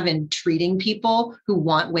I have in treating people who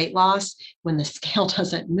want weight loss. When the scale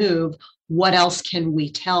doesn't move, what else can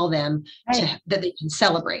we tell them that they can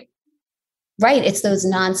celebrate? Right. It's those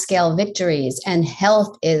non-scale victories, and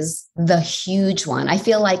health is the huge one. I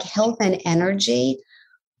feel like health and energy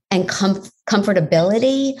and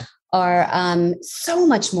comfortability are so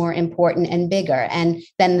much more important and bigger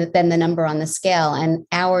than the number on the scale. And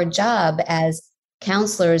our job as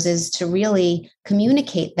counselors is to really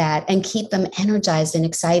communicate that and keep them energized and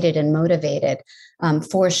excited and motivated,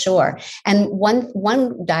 for sure. And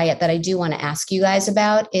one diet that I do want to ask you guys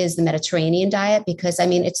about is the Mediterranean diet, because I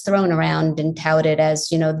mean, it's thrown around and touted as,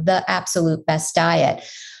 the absolute best diet.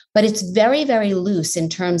 But it's very, very loose in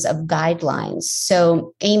terms of guidelines.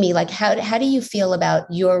 So Amy, like how do you feel about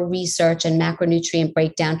your research and macronutrient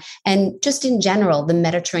breakdown and just in general, the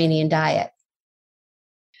Mediterranean diet?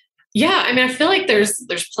 Yeah, I mean, I feel like there's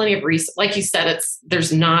plenty of research. Like you said,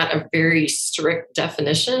 there's not a very strict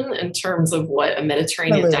definition in terms of what a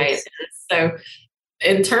Mediterranean diet is. So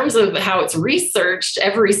in terms of how it's researched,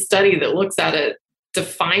 every study that looks at it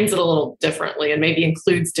defines it a little differently and maybe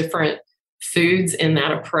includes different foods in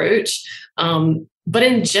that approach. But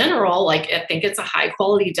in general, like I think it's a high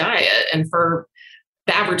quality diet. And for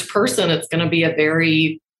the average person, it's going to be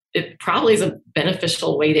it probably is a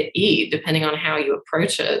beneficial way to eat depending on how you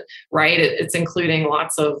approach it, right? It's including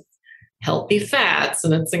lots of healthy fats,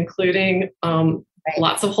 and it's including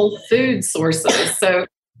lots of whole food sources. So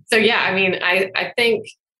yeah, I mean, I think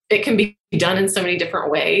it can be done in so many different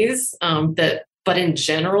ways but in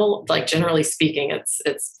general, like generally speaking,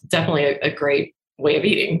 it's definitely a great way of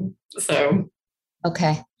eating. So,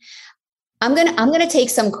 okay. I'm gonna take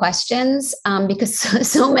some questions because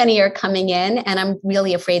so many are coming in, and I'm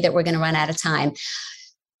really afraid that we're going to run out of time.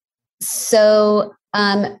 So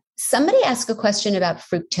somebody asked a question about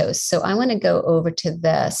fructose. So I want to go over to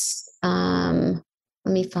this. Let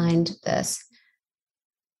me find this.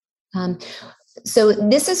 So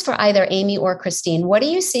this is for either Amy or Christine. What are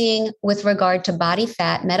you seeing with regard to body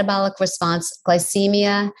fat, metabolic response,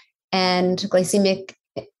 glycemic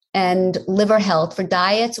and liver health for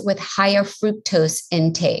diets with higher fructose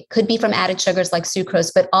intake? Could be from added sugars like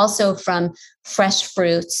sucrose, but also from fresh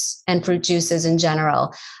fruits and fruit juices in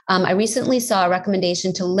general. I recently saw a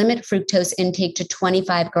recommendation to limit fructose intake to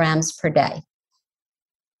 25 grams per day.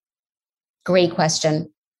 Great question.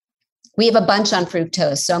 We have a bunch on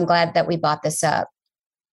fructose, so I'm glad that we brought this up.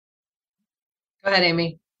 Go ahead,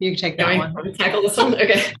 Amy. You can take that one. Want me to tackle this one?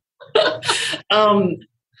 Okay.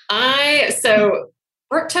 So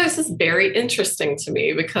fructose is very interesting to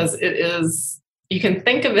me because it is, you can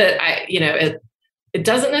think of it, it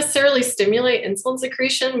doesn't necessarily stimulate insulin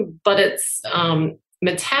secretion, but it's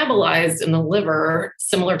metabolized in the liver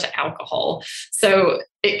similar to alcohol. So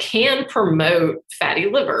it can promote fatty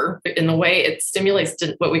liver in the way it stimulates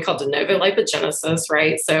what we call de novo lipogenesis,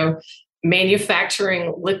 right? So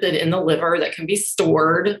manufacturing lipid in the liver that can be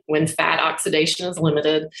stored when fat oxidation is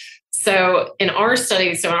limited. So in our study,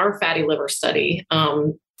 in our fatty liver study,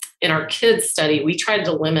 in our kids study, we tried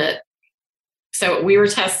to limit. So we were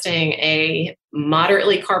testing a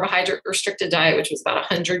moderately carbohydrate restricted diet, which was about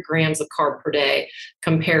 100 grams of carb per day,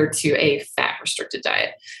 compared to a fat restricted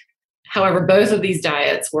diet. However, both of these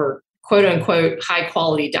diets were quote unquote high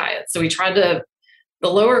quality diets. So we tried the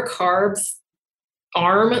lower carbs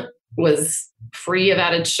arm was free of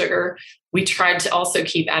added sugar. We tried to also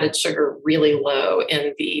keep added sugar really low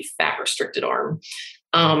in the fat restricted arm.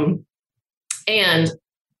 And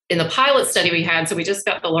in the pilot study we had, so we just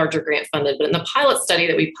got the larger grant funded, but in the pilot study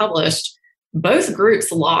that we published, both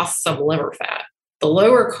groups lost some liver fat. The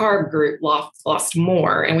lower carb group lost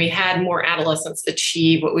more, and we had more adolescents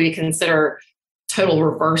achieve what we consider total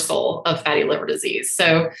reversal of fatty liver disease.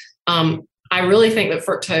 So I really think that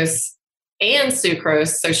fructose and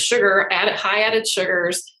sucrose, so sugar, high added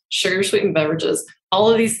sugars, sugar sweetened beverages,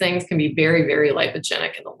 all of these things can be very, very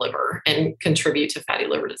lipogenic in the liver and contribute to fatty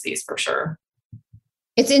liver disease for sure.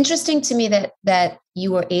 It's interesting to me that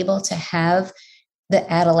you were able to have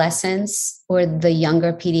the adolescents or the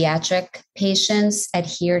younger pediatric patients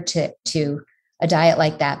adhere to a diet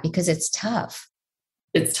like that, because it's tough.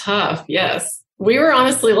 It's tough, yes. We were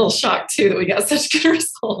honestly a little shocked too that we got such good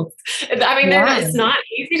results. I mean, it's not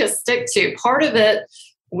easy to stick to. Part of it,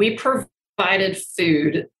 we provided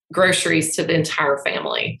food, groceries to the entire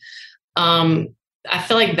family. I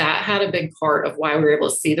feel like that had a big part of why we were able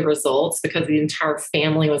to see the results, because the entire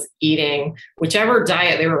family was eating whichever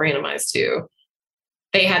diet they were randomized to.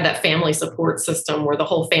 They had that family support system where the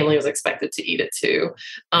whole family was expected to eat it too.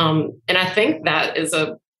 And I think that is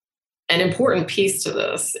an important piece to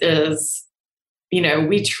this is, you know,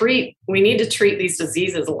 we need to treat these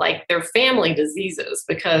diseases like they're family diseases,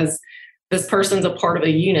 because this person's a part of a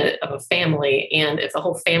unit of a family. And if the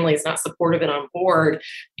whole family is not supportive and on board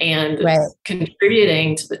and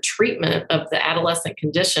contributing to the treatment of the adolescent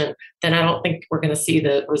condition, then I don't think we're going to see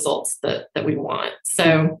the results that we want.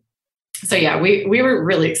 So yeah, we were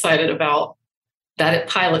really excited about that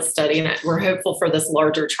pilot study, and we're hopeful for this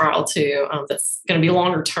larger trial too, that's going to be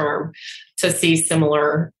longer term, to see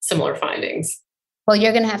similar findings. Well,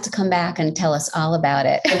 you're going to have to come back and tell us all about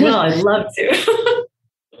it. Well, I'd love to.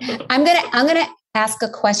 I'm gonna ask a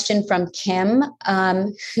question from Kim,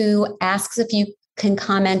 who asks if you can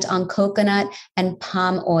comment on coconut and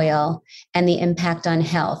palm oil and the impact on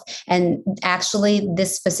health. And actually,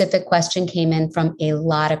 this specific question came in from a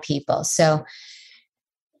lot of people. So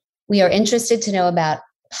we are interested to know about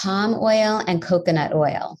palm oil and coconut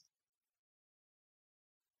oil.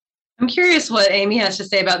 I'm curious what Amy has to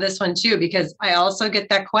say about this one too, because I also get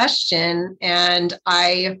that question, and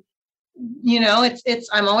I'm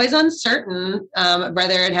always uncertain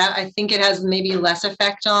whether I think it has maybe less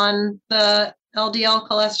effect on the LDL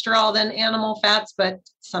cholesterol than animal fats, but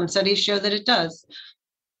some studies show that it does.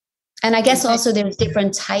 And I guess also there's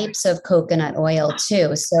different types of coconut oil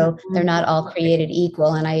too. So they're not all created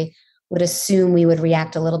equal. And I would assume we would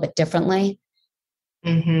react a little bit differently.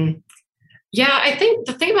 Mm-hmm. Yeah, I think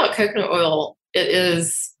the thing about coconut oil, it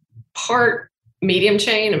is part medium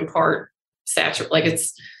chain and part saturated. Like,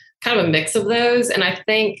 it's kind of a mix of those. And I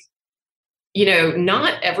think, you know,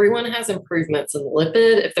 not everyone has improvements in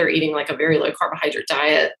lipid if they're eating like a very low carbohydrate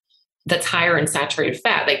diet that's higher in saturated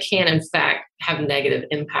fat. They can, in fact, have negative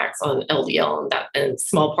impacts on LDL and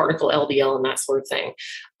small particle LDL and that sort of thing.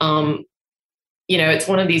 You know, it's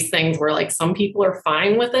one of these things where like some people are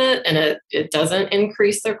fine with it and it doesn't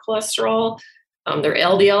increase their cholesterol, their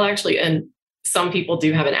LDL actually, and some people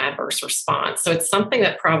do have an adverse response. So it's something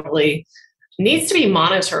that probably needs to be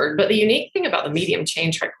monitored. But the unique thing about the medium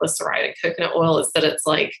chain triglyceride in coconut oil is that it's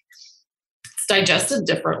digested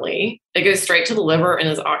differently. It goes straight to the liver and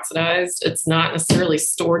is oxidized. It's not necessarily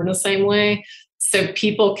stored in the same way. So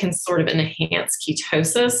people can sort of enhance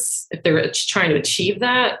ketosis if they're trying to achieve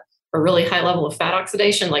that, a really high level of fat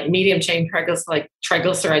oxidation. Like medium chain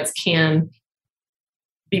triglycerides can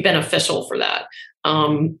be beneficial for that.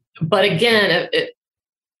 But again,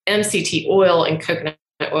 MCT oil and coconut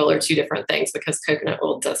oil are two different things, because coconut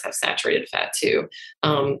oil does have saturated fat too.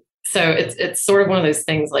 So it's sort of one of those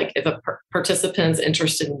things, like if a participant's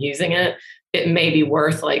interested in using it, it may be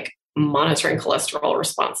worth like monitoring cholesterol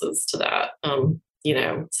responses to that. You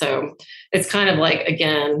know, so it's kind of like,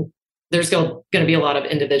 again, there's going to be a lot of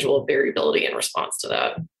individual variability in response to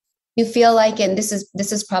that. You feel like, and this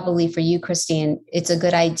is probably for you, Christine, it's a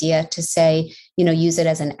good idea to say, you know, use it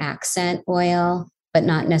as an accent oil, but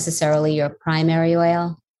not necessarily your primary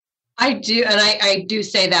oil? I do. And I do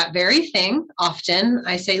say that very thing often.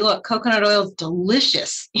 I say, look, coconut oil is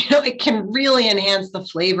delicious. You know, it can really enhance the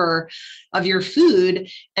flavor of your food.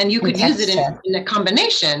 And you could use it in a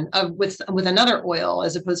combination with another oil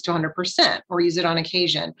as opposed to 100%, or use it on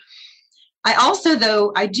occasion. I also,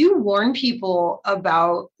 though, I do warn people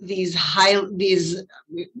about they're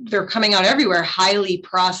coming out everywhere, highly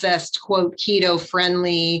processed, quote, keto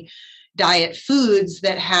friendly diet foods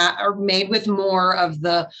that are made with more of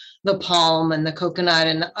the palm and the coconut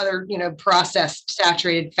and the other, you know, processed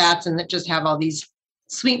saturated fats, and that just have all these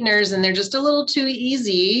sweeteners, and they're just a little too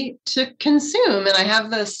easy to consume. And I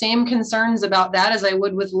have the same concerns about that as I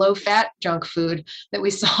would with low fat junk food that we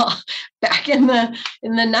saw back in the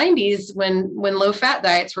 90s when low fat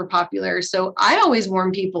diets were popular. So I always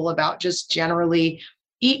warn people about just generally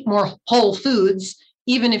eat more whole foods.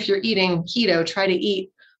 Even if you're eating keto, try to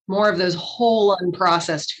eat more of those whole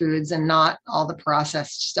unprocessed foods and not all the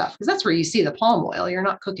processed stuff, because that's where you see the palm oil. You're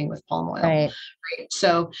not cooking with palm oil. Right.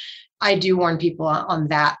 So I do warn people on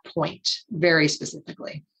that point very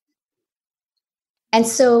specifically. And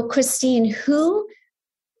so, Christine, who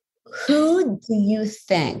do you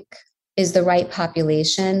think is the right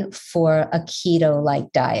population for a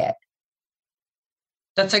keto-like diet?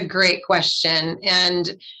 That's a great question.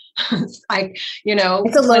 And it's a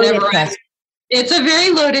loaded question. It's a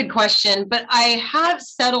very loaded question, but I have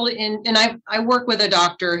settled in, and I work with a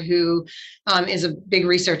doctor who is a big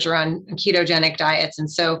researcher on ketogenic diets. And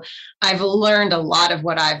so I've learned a lot of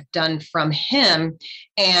what I've done from him.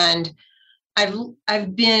 And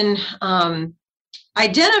I've been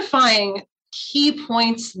identifying key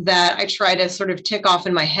points that I try to sort of tick off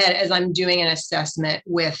in my head as I'm doing an assessment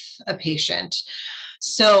with a patient.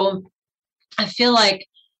 So I feel like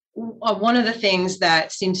one of the things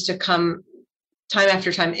that seems to come time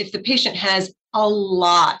after time, if the patient has a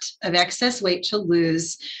lot of excess weight to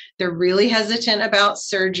lose, they're really hesitant about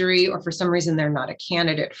surgery, or for some reason they're not a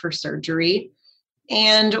candidate for surgery,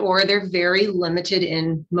 and or they're very limited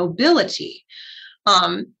in mobility,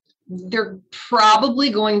 they're probably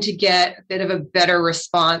going to get a bit of a better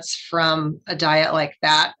response from a diet like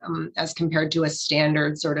that, as compared to a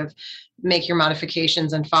standard sort of make your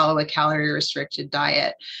modifications and follow a calorie restricted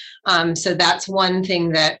diet. So that's one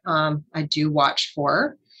thing that I do watch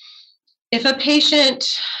for. If a patient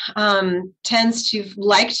tends to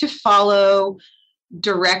like to follow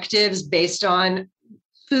directives based on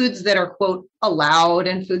foods that are, quote, allowed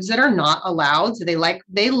and foods that are not allowed, so they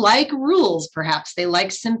like rules, perhaps they like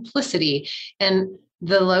simplicity, and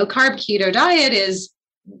the low carb keto diet is,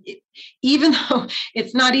 even though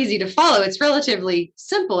it's not easy to follow, it's relatively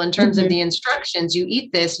simple in terms of the instructions. You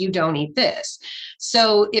eat this, you don't eat this.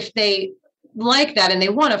 So if they like that and they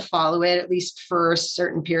want to follow it, at least for a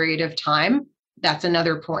certain period of time, that's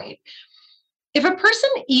another point. If a person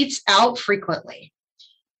eats out frequently,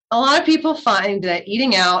 a lot of people find that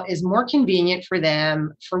eating out is more convenient for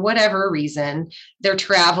them for whatever reason. They're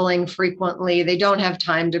traveling frequently. They don't have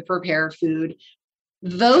time to prepare food.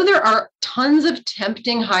 Though there are tons of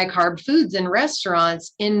tempting high carb foods in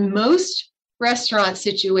restaurants, in most restaurant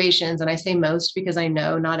situations, and I say most because I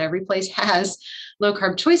know not every place has low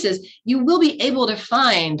carb choices, you will be able to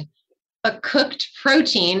find a cooked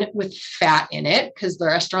protein with fat in it, because the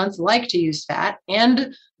restaurants like to use fat,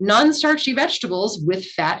 and non-starchy vegetables with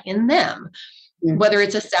fat in them, whether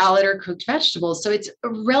it's a salad or cooked vegetables. So it's a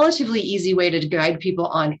relatively easy way to guide people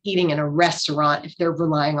on eating in a restaurant if they're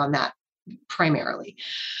relying on that primarily.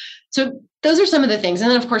 So those are some of the things.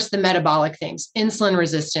 And then, of course, the metabolic things: insulin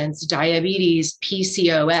resistance, diabetes,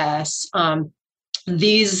 PCOS.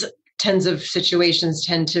 These tens of situations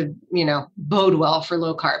tend to, bode well for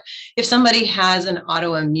low carb. If somebody has an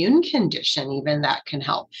autoimmune condition, even that can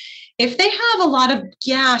help. If they have a lot of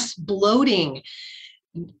gas, bloating,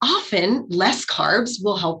 often less carbs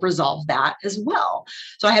will help resolve that as well.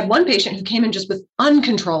 So I had one patient who came in just with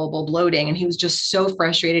uncontrollable bloating, and he was just so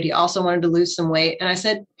frustrated. He also wanted to lose some weight. And I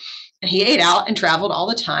said, and he ate out and traveled all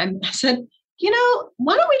the time. I said,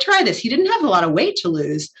 why don't we try this? He didn't have a lot of weight to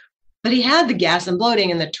lose, but he had the gas and bloating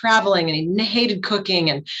and the traveling, and he hated cooking,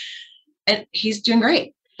 and he's doing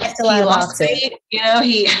great. He lost weight.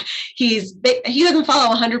 He doesn't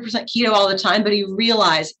follow 100% keto all the time, but he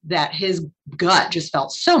realized that his gut just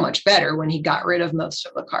felt so much better when he got rid of most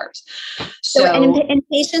of the carbs. So in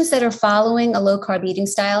patients that are following a low carb eating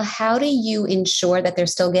style, how do you ensure that they're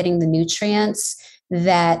still getting the nutrients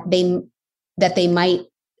that they might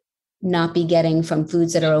not be getting from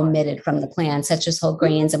foods that are omitted from the plan, such as whole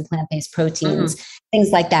grains and plant-based proteins, things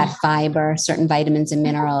like that, fiber, certain vitamins and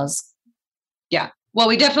minerals? Yeah. Well,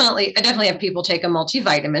 I definitely have people take a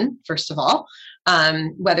multivitamin, first of all,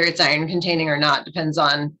 whether it's iron containing or not, depends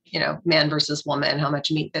on, man versus woman, how much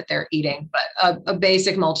meat that they're eating. But a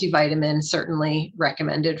basic multivitamin certainly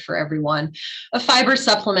recommended for everyone. A fiber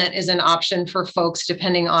supplement is an option for folks,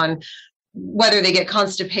 depending on whether they get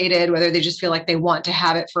constipated, whether they just feel like they want to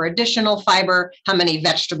have it for additional fiber, how many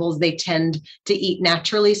vegetables they tend to eat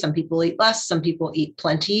naturally. Some people eat less, some people eat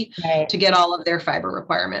plenty to get all of their fiber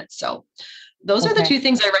requirements. So those are the two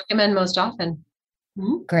things I recommend most often.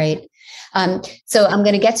 Mm-hmm. Great. So I'm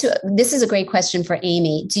going to get to, this is a great question for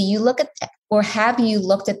Amy. Do you look at, or have you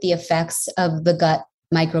looked at the effects of the gut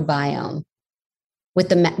microbiome with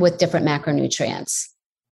different macronutrients?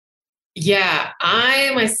 Yeah,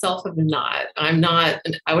 I myself have not.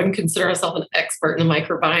 I wouldn't consider myself an expert in the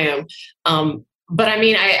microbiome. But I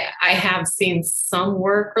mean, I have seen some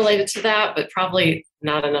work related to that, but probably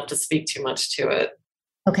not enough to speak too much to it.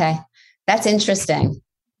 Okay. That's interesting.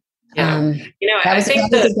 Yeah. That was a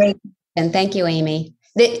great question. Thank you, Amy.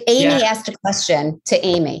 Amy asked a question to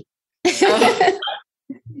Amy.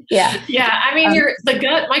 Yeah. Yeah. I mean, the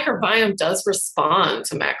gut microbiome does respond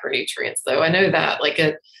to macronutrients, though. I know that,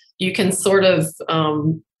 you can sort of,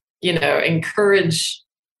 encourage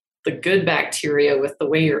the good bacteria with the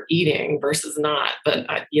way you're eating versus not. But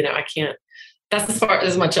I can't. That's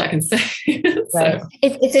as much as I can say. Right.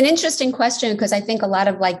 It's an interesting question, because I think a lot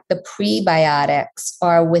of the prebiotics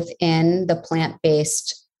are within the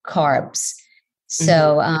plant-based carbs.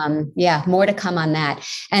 So more to come on that.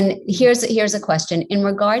 And here's a question. In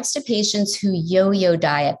regards to patients who yo-yo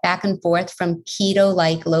diet back and forth from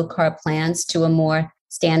keto-like low-carb plans to a more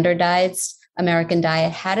standardized American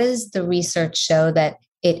diet, how does the research show that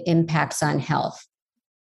it impacts on health?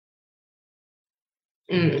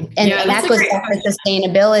 And that goes back to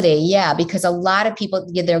sustainability. Yeah, because a lot of people,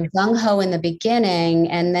 they're gung-ho in the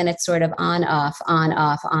beginning and then it's sort of on, off, on,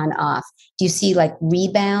 off, on, off. Do you see like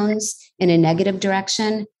rebounds in a negative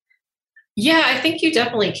direction? Yeah, I think you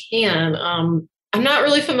definitely can. I'm not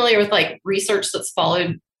really familiar with like research that's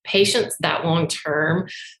followed patients that long term.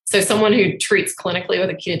 So someone who treats clinically with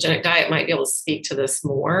a ketogenic diet might be able to speak to this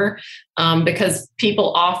more, because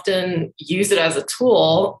people often use it as a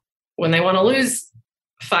tool when they want to lose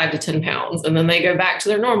 5 to 10 pounds, and then they go back to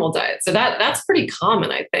their normal diet. So that's pretty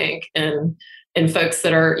common, I think, in folks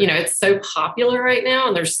that are, it's so popular right now,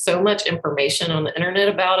 and there's so much information on the internet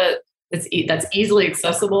about it. That's easily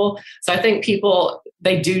accessible. So I think people,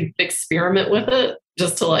 they do experiment with it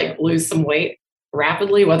just to like lose some weight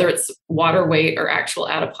rapidly, whether it's water weight or actual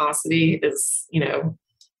adiposity is,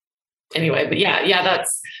 anyway, but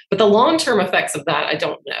but the long-term effects of that, I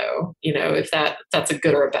don't know, if that's a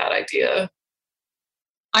good or a bad idea.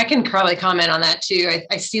 I can probably comment on that too.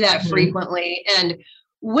 I see that frequently. And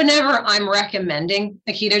whenever I'm recommending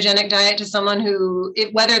a ketogenic diet to someone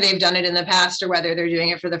whether they've done it in the past or whether they're doing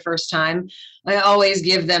it for the first time, I always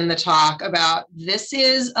give them the talk about, this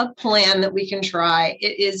is a plan that we can try.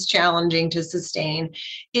 It is challenging to sustain.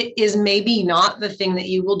 It is maybe not the thing that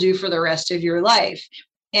you will do for the rest of your life.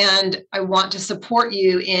 And I want to support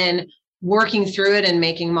you in working through it and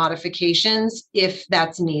making modifications if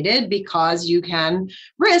that's needed, because you can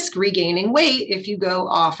risk regaining weight if you go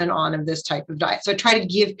off and on of this type of diet. So I try to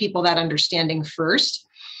give people that understanding first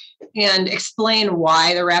and explain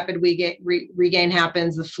why the rapid regain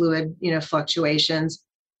happens, the fluid, fluctuations.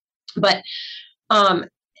 But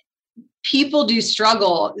people do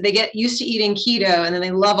struggle. They get used to eating keto and then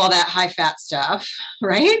they love all that high fat stuff,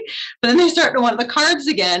 right? But then they start to want the carbs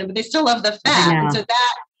again, but they still love the fat. Yeah. And so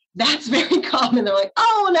that's very common. They're like,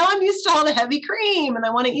 oh, now I'm used to all the heavy cream and I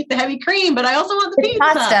want to eat the heavy cream, but I also want the pizza.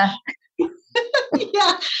 Pasta.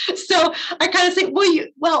 Yeah. So I kind of say,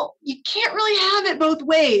 you can't really have it both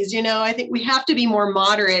ways. I think we have to be more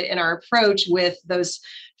moderate in our approach with those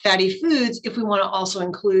fatty foods if we want to also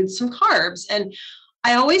include some carbs. And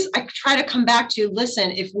I try to come back to,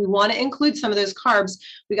 listen, if we want to include some of those carbs,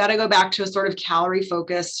 we got to go back to a sort of calorie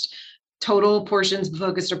focused, total portions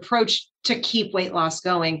focused approach to keep weight loss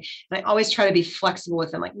going. And I always try to be flexible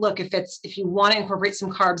with them. Like, look, if you want to incorporate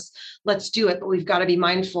some carbs, let's do it. But we've got to be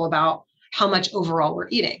mindful about how much overall we're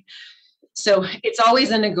eating. So it's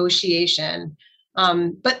always a negotiation.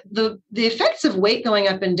 But the effects of weight going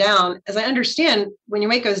up and down, as I understand, when your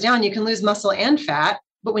weight goes down, you can lose muscle and fat.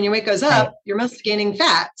 But when your weight goes up, you're mostly gaining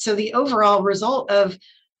fat. So the overall result of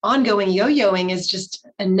ongoing yo-yoing is just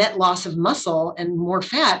a net loss of muscle and more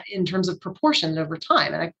fat in terms of proportions over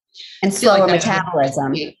time. And slower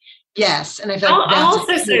metabolism. Yes. And I'll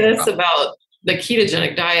also say this about the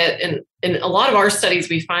ketogenic diet. And in a lot of our studies,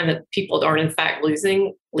 we find that people aren't in fact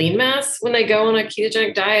losing lean mass when they go on a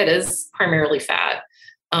ketogenic diet. Is primarily fat.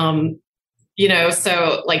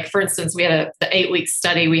 So like, for instance, we had the 8-week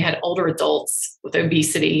study, we had older adults with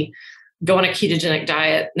obesity go on a ketogenic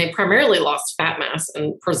diet, and they primarily lost fat mass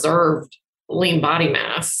and preserved lean body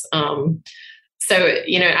mass.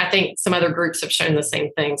 I think some other groups have shown the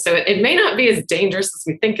same thing. So it may not be as dangerous as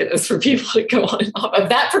we think it is for people to go on and off of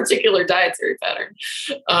that particular dietary pattern.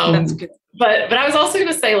 That's good. But I was also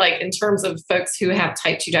going to say, like, in terms of folks who have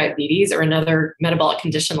type 2 diabetes or another metabolic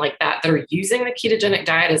condition like that are using the ketogenic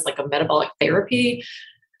diet as like a metabolic therapy,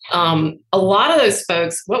 a lot of those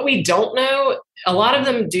folks, what we don't know, a lot of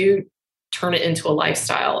them do turn it into a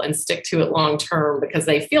lifestyle and stick to it long term because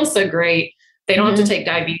they feel so great. They don't have to take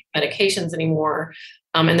diabetes medications anymore.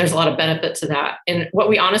 And there's a lot of benefit to that. And what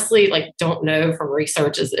we honestly don't know from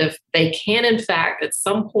research is if they can, in fact, at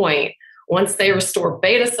some point, once they restore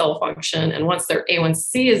beta cell function and once their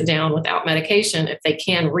A1C is down without medication, if they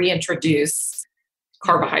can reintroduce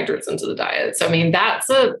carbohydrates into the diet. So, that's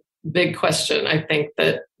a big question, I think,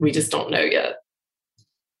 that we just don't know yet.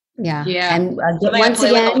 Yeah. And once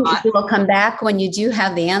again, we'll come back when you do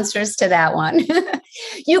have the answers to that one.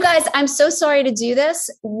 You guys, I'm so sorry to do this.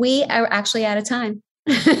 We are actually out of time.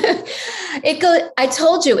 I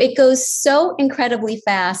told you it goes so incredibly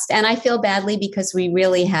fast, and I feel badly because we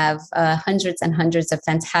really have hundreds and hundreds of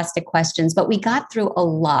fantastic questions, but we got through a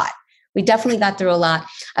lot. We definitely got through a lot.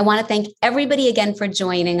 I want to thank everybody again for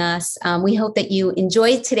joining us. We hope that you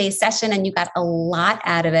enjoyed today's session and you got a lot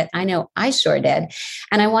out of it. I know I sure did.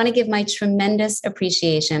 And I want to give my tremendous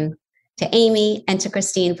appreciation to Amy and to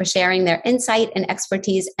Christine for sharing their insight and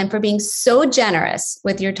expertise and for being so generous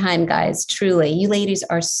with your time, guys. Truly, you ladies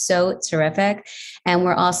are so terrific. And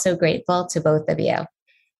we're also grateful to both of you.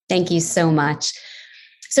 Thank you so much.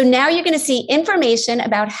 So now you're going to see information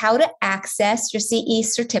about how to access your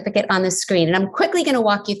CE certificate on the screen. And I'm quickly going to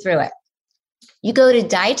walk you through it. You go to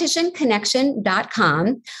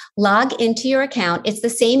dietitianconnection.com, log into your account. It's the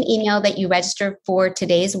same email that you registered for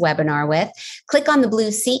today's webinar with. Click on the blue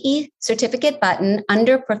CE certificate button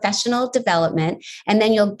under professional development, and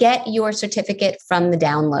then you'll get your certificate from the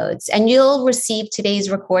downloads. And you'll receive today's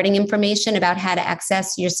recording information about how to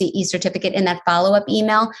access your CE certificate in that follow-up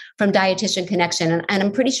email from Dietitian Connection. And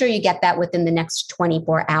I'm pretty sure you get that within the next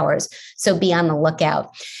 24 hours. So be on the lookout.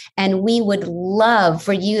 And we would love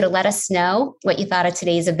for you to let us know what you thought of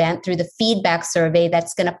today's event through the feedback survey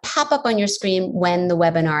that's going to pop up on your screen when the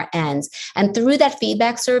webinar ends. And through that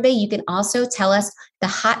feedback survey, you can also tell us the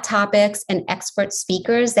hot topics and expert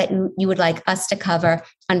speakers that you would like us to cover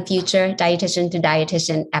on future Dietitian to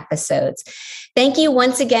Dietitian episodes. Thank you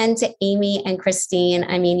once again to Amy and Christine.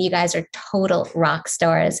 I mean, you guys are total rock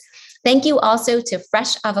stars. Thank you also to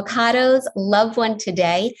Fresh Avocados, Love One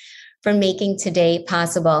Today, for making today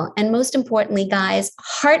possible. And most importantly, guys,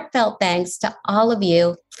 heartfelt thanks to all of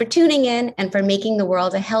you for tuning in and for making the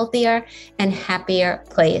world a healthier and happier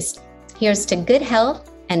place. Here's to good health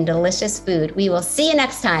and delicious food. We will see you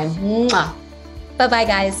next time. Mwah. Bye-bye,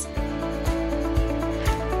 guys.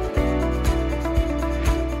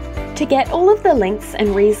 To get all of the links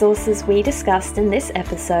and resources we discussed in this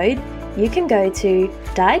episode, you can go to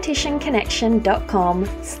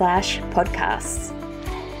dietitianconnection.com/podcasts.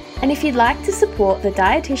 And if you'd like to support the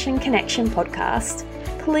Dietitian Connection podcast,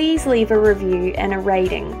 please leave a review and a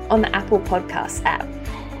rating on the Apple Podcasts app.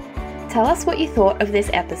 Tell us what you thought of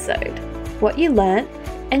this episode, what you learnt,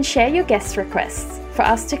 and share your guest requests for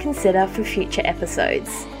us to consider for future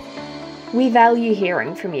episodes. We value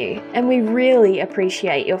hearing from you, and we really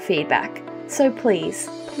appreciate your feedback. So please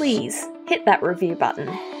hit that review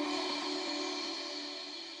button.